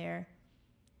by on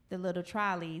the little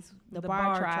trolleys, the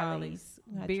bar trolleys.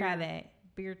 Try that.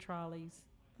 Beer trolleys.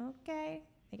 Okay,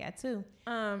 they got 2.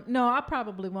 No, I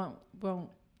probably won't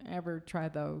ever try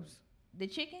those. The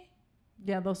chicken?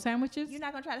 Yeah, those sandwiches. You're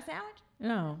not gonna try the sandwich?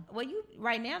 No. Well, you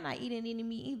right now not eating any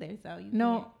meat either, so you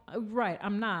no, right.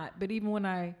 I'm not. But even when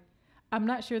I'm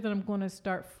not sure that I'm going to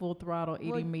start full throttle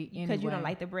eating meat anyway. Because you don't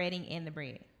like the breading and the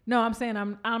bread. No, I'm saying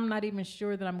I'm not even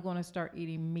sure that I'm going to start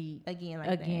eating meat again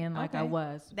like I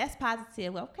was. That's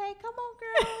positive. Okay, come on,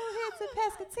 girl. Head to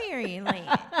pescatarian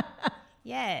land.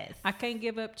 Yes. I can't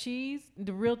give up cheese,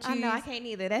 the real cheese. I know, I can't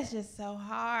either. That's just so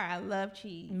hard. I love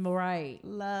cheese. Right.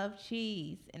 Love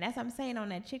cheese. And that's what I'm saying, on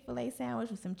that Chick-fil-A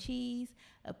sandwich with some cheese,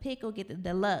 a pickle, get the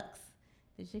deluxe.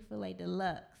 The Chick-fil-A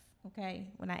deluxe. Okay?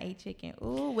 When I ate chicken.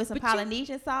 Ooh, with some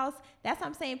Polynesian sauce. That's what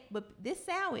I'm saying. But this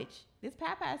sandwich, this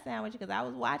Popeye sandwich, because I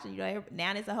was watching,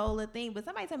 now it's a whole other thing. But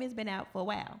somebody told me it's been out for a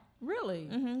while. Really?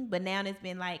 Mm-hmm. But now it's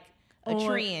been like a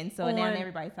trend. So now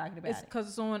everybody's talking about it. Because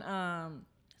it's on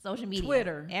social media,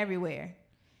 Twitter, everywhere.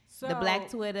 So the Black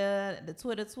Twitter, the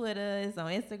Twitter is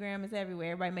on Instagram. It's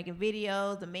everywhere. Everybody making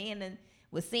videos. The man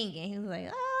was singing. He was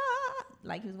like,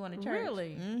 like he was going to church.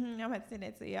 Really? Mm-hmm. I'm about to send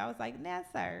that to you. I was like, nah,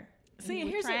 sir. See,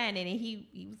 he was trying it, and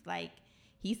he was like,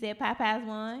 he said Popeyes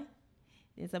won.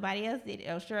 Then somebody else did it.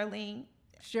 Oh, Shirley.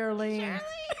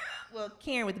 Well,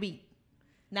 Karen with the beat,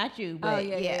 not you, but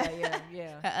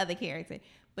yeah. Her other character.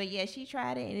 But yeah, she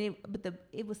tried it, and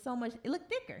it was so much. It looked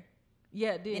thicker.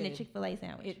 Yeah, it did. In the Chick-fil-A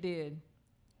sandwich. It did.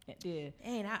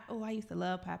 And I used to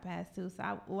love Popeyes too,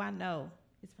 so I know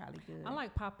it's probably good. I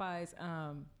like Popeyes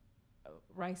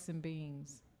rice and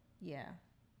beans. Yeah.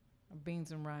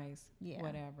 Beans and rice. Yeah.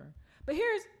 Whatever. But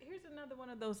here's another one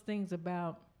of those things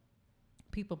about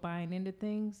people buying into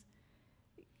things.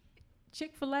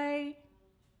 Chick-fil-A,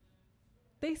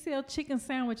 they sell chicken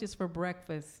sandwiches for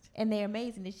breakfast. And they're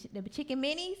amazing. The chicken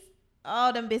minis.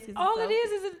 All them biscuits. All it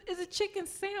is a chicken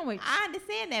sandwich. I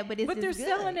understand that, but they're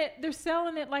selling it. They're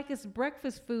selling it like it's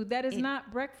breakfast food. That is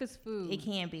not breakfast food. It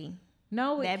can be.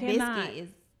 No, it cannot. That biscuit is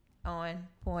on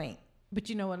point. But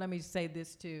you know what? Let me say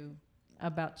this too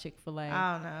about Chick-fil-A.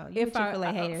 I don't know. You're a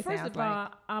Chick-fil-A hater. First of all,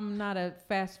 I'm not a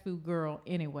fast food girl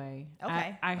anyway.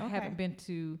 Okay. I haven't been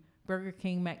to Burger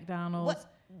King, McDonald's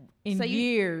in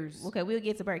years. Okay, we'll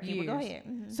get to Burger King. But go ahead.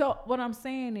 Mm-hmm. So what I'm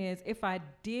saying is, if I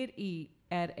did eat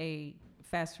at a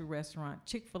fast food restaurant,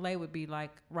 Chick-fil-A would be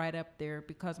like right up there,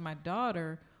 because my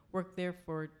daughter worked there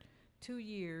for 2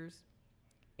 years,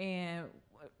 and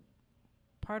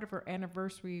part of her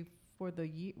anniversary for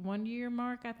the 1 year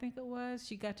mark, I think it was,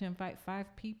 she got to invite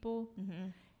 5 people,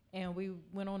 and we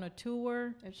went on a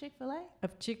tour of Chick-fil-A.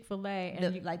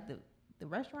 And like the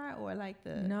restaurant, or like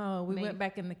the we went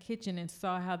back in the kitchen and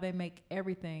saw how they make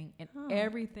everything, and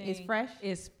everything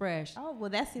is fresh. Oh,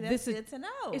 well, that's good to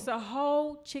know. It's a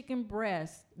whole chicken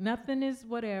breast. Nothing is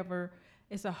whatever.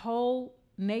 It's a whole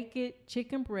naked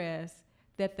chicken breast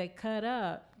that they cut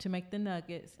up to make the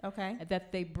nuggets, Okay.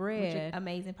 that they Which bread. is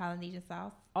amazing Polynesian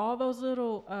sauce. All those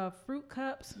little fruit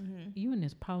cups, you and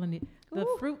this Polynesian, the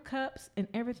Ooh. fruit cups and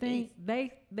everything,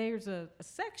 there's a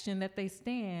section that they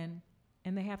stand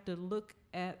and they have to look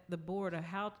at the board of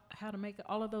how to make it.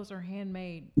 All of those are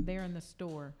handmade there in the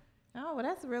store. Oh, well,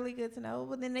 that's really good to know.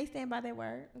 Well, then they stand by their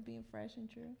word of being fresh and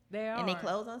true. They are. And they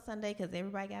close on Sunday because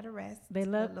everybody got to rest. They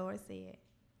love- the Lord said.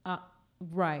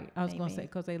 Right. I was going to Amen. say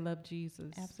because they love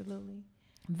Jesus. Absolutely.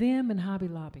 Them and Hobby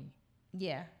Lobby.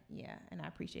 Yeah, yeah. And I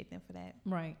appreciate them for that.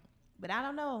 Right. But I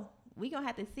don't know. We're going to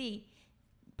have to see.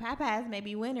 Popeyes may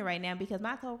be winning right now because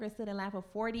my coworker stood in line for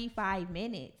 45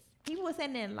 minutes. People were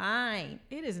sitting in line.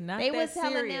 It is not They that were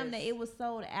telling serious. them that it was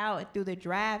sold out through the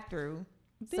drive-through.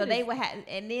 So This- they would have,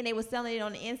 and then they were selling it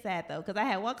on the inside though, because I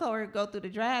had one coworker go through the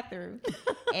drive-through,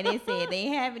 and it said they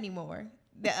ain't have any more.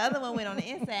 The other one went on the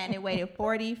inside and it waited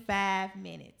 45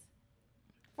 minutes.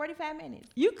 45 minutes.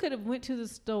 You could have went to the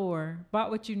store, bought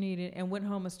what you needed, and went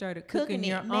home and started cooking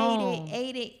your made own. it,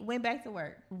 ate it, went back to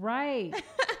work, Right.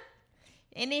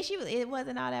 and then it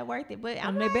wasn't all that worth it. But I'm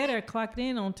And they like, better have clocked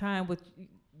in on time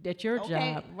at your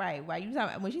okay, job. right. You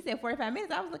talking when she said 45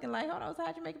 minutes? I was looking like, hold on, so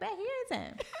how'd you make it back here in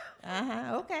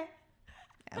time? Okay.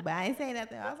 But I ain't saying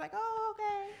nothing. I was like, oh,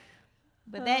 okay.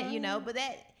 But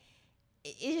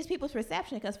it's just people's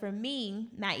perception. Because for me,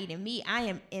 not eating meat, I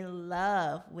am in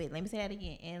love with. Let me say that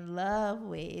again. In love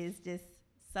with is just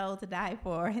so to die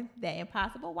for that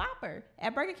Impossible Whopper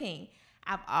at Burger King.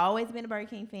 I've always been a Burger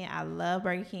King fan. I love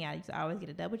Burger King. I used to always get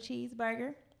a double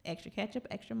cheeseburger, extra ketchup,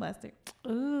 extra mustard.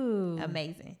 Ooh.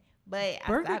 Amazing. But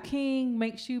Burger King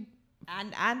makes you I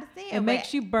understand. it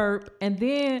makes you burp, and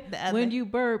then The oven. when you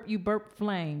burp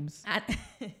flames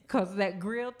because that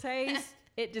grill taste.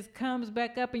 It just comes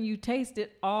back up, and you taste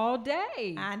it all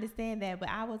day. I understand that, but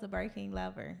I was a Burger King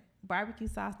lover. Barbecue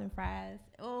sauce and fries.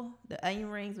 Oh, the onion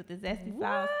rings with the zesty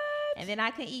sauce. And then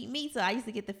I couldn't eat meat, so I used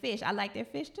to get the fish. I like their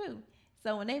fish too.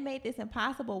 So when they made this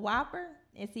Impossible Whopper,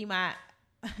 and see my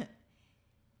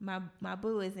my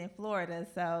boo is in Florida,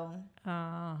 so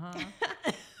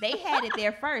they had it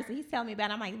there first. And he's telling me about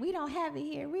it. I'm like, we don't have it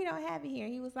here. We don't have it here.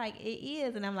 He was like, it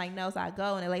is. And I'm like, no. So I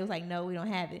go, and the lady was like, no, we don't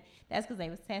have it. That's because they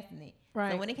was testing it.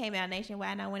 Right. So when it came out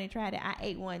nationwide and I went and tried it, I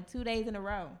ate one 2 days in a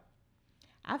row.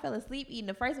 I fell asleep eating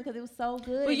the first one because it was so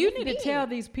good. Well, you need to tell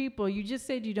these people. You just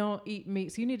said you don't eat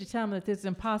meat, so you need to tell them that this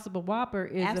Impossible Whopper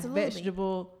is Absolutely. a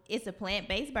vegetable. It's a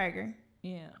plant-based burger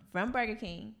Yeah. from Burger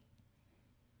King.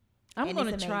 I'm And going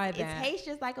it's to try amazing. that. It tastes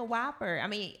just like a Whopper. I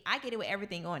mean, I get it with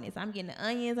everything on it. So I'm getting the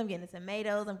onions, I'm getting the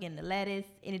tomatoes, I'm getting the lettuce,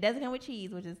 and it doesn't come with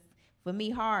cheese, which is for me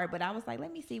hard. But I was like,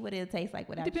 let me see what it'll taste like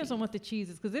without It depends cheese. on what the cheese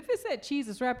is, because if it's that cheese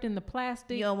is wrapped in the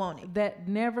plastic, You don't want it. that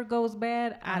never goes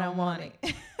bad. I don't want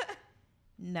it.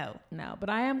 No. No, but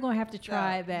I am going to have to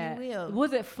try you that. will.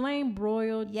 Was it flame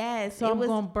broiled? Yes, So it I'm was.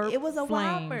 gonna burp It was a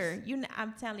flames. Whopper.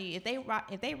 I'm telling you, if they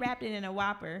wrapped it in a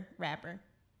Whopper wrapper,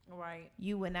 Right.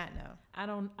 you would not know. I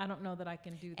don't know that I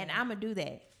can do that. And I'm gonna do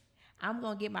that. I'm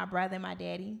gonna get my brother and my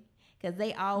daddy because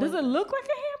they always. Does it look like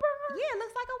a hamburger? Yeah, it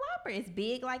looks like a Whopper. It's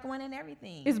big like one and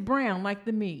everything. It's brown like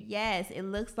the meat. Yes, it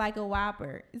looks like a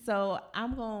Whopper. So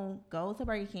I'm gonna go to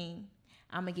Burger King.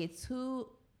 I'm gonna get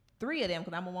 3 of them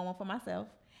because I'm gonna want one for myself,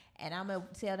 and I'm gonna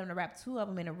tell them to wrap 2 of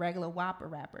them in a regular Whopper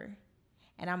wrapper.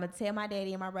 And I'm gonna tell my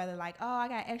daddy and my brother like, oh, I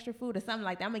got extra food or something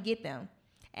like that. I'm gonna get them.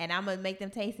 And I'm gonna make them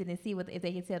taste it and see if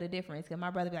they can tell the difference. Cause my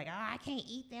brother be like, oh, I can't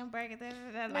eat them burgers,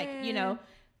 like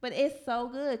But it's so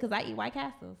good because I eat White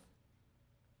Castles.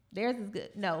 Theirs is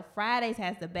good. No, Fridays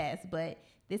has the best, but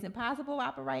this Impossible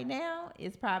Whopper right now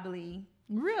is probably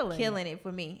Really? killing it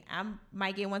for me. I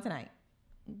might get one tonight.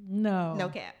 No. No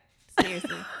cap.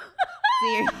 Seriously.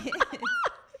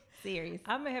 Serious.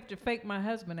 I may have to fake my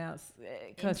husband out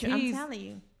because I'm telling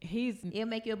you, he's it'll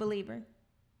make you a believer.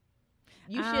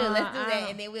 You should. Let's do that,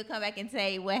 and then we'll come back and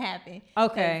say what happened.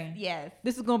 Okay. Yes.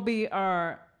 This is gonna be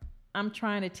our. I'm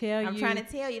trying to tell you. I'm trying to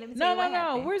tell you. Let me No, tell you no, what no.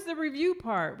 happened. Where's the review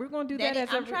part? We're gonna do that as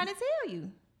I'm trying to tell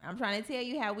you. I'm trying to tell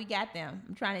you how we got them.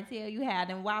 I'm trying to tell you how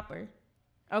them Whopper.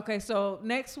 Okay, so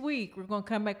next week we're gonna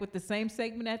come back with the same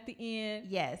segment at the end.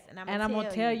 Yes, and I'm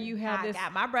gonna tell you how this I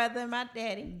got my brother and my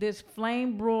daddy this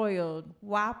flame broiled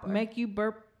Whopper make you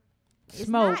burp It's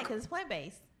smoke. not because it's plant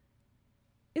based.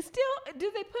 It's still.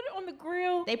 Did they put it on the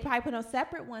grill? They probably put on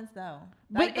separate ones though.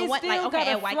 But the it's one- still okay, got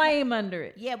at a White flame under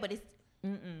it. Yeah, but it's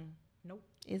Nope.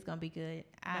 it's gonna be good.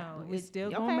 No, it's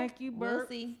still gonna make you burp. We'll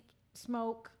see.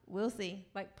 Smoke We'll see.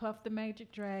 like Puff the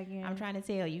Magic Dragon. I'm trying to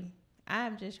tell you.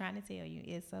 I'm just trying to tell you.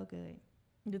 It's so good.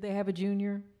 Did they have a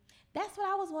junior? That's what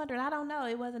I was wondering. I don't know.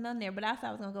 It wasn't on there, but I thought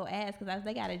I was gonna go ask because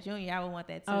they got a junior. I would want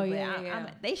that too. Oh, but yeah, yeah.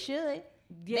 They should.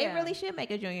 Yeah. They really should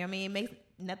make a junior. I mean, it makes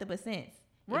nothing but sense.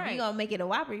 If you're going to make it a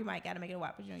Whopper, you might got to make it a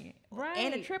Whopper Junior. Right.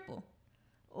 And a triple.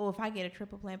 Or if I get a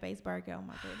triple plant-based burger, oh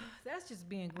my goodness. That's just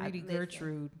being greedy,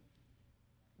 Gertrude.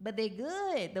 But they're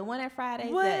good. The one at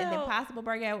Fridays, the Impossible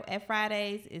Burger at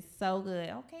Fridays is so good.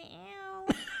 Okay,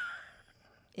 ew.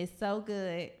 It's so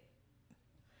good.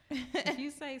 If you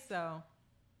say so.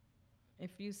 If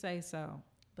you say so.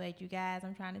 But you guys,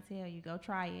 I'm trying to tell you, go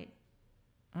try it.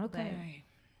 Okay.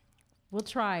 We'll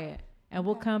try it. And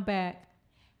we'll come back.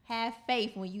 Have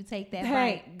faith when you take that bite.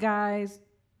 Hey, guys,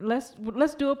 let's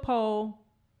do a poll.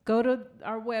 Go to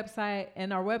our website,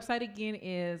 and our website again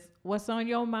is what's on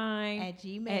your mind at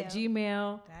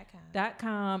gmail.com.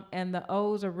 And the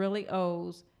O's are really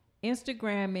O's.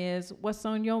 Instagram is what's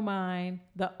on your mind.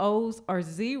 The O's are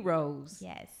zeros.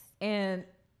 Yes. And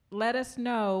let us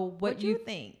know what you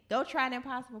think. Go try an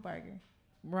Impossible Burger.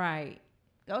 Right.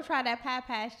 Go try that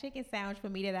Popeye's chicken sandwich for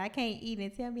me that I can't eat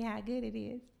and tell me how good it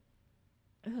is.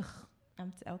 Ugh.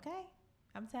 Okay.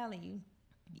 I'm telling you.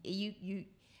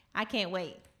 I can't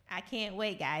wait. I can't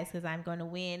wait, guys, because I'm going to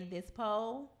win this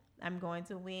poll. I'm going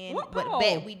to win what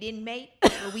bet we didn't make,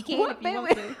 but we can if you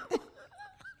want to.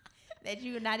 That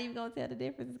you're not even going to tell the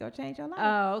difference. It's going to change your life.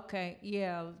 Oh, okay.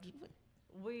 Yeah.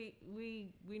 We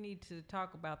need to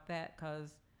talk about that because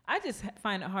I just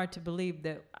find it hard to believe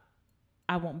that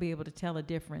I won't be able to tell a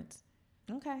difference.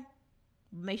 Okay.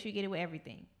 Make sure you get it with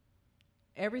everything.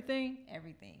 Everything?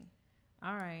 Everything.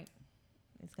 All right.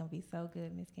 It's going to be so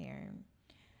good, Miss Karen.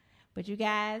 But you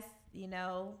guys, we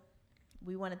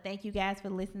want to thank you guys for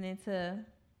listening to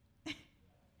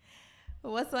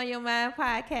What's on Your Mind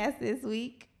podcast this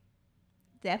week.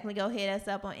 Definitely go hit us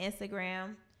up on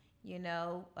Instagram. When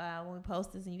we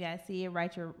post this and you guys see it,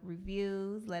 write your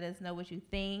reviews. Let us know what you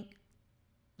think.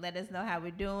 Let us know how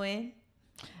we're doing.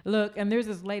 Look, and there's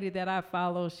this lady that I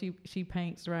follow. She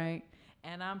paints, right?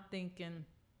 And I'm thinking,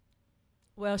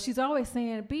 well, she's always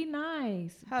saying, be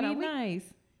nice. Be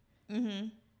nice. Mm-hmm.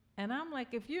 And I'm like,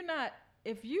 if you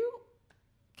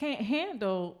can't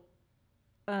handle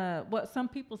what some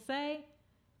people say,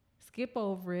 skip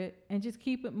over it and just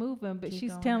keep it moving. But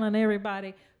she's telling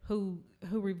everybody who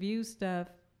reviews stuff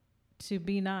to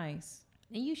be nice.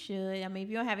 And you should. I mean, if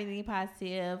you don't have anything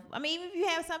positive, even if you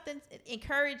have something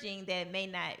encouraging that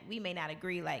we may not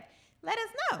agree, like, let us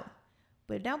know.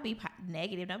 But don't be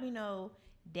negative. Don't be no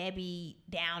Debbie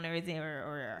Downers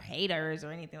or haters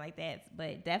or anything like that.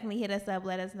 But definitely hit us up.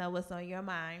 Let us know what's on your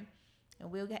mind. And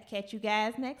we'll catch you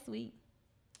guys next week.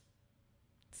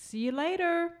 See you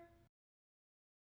later.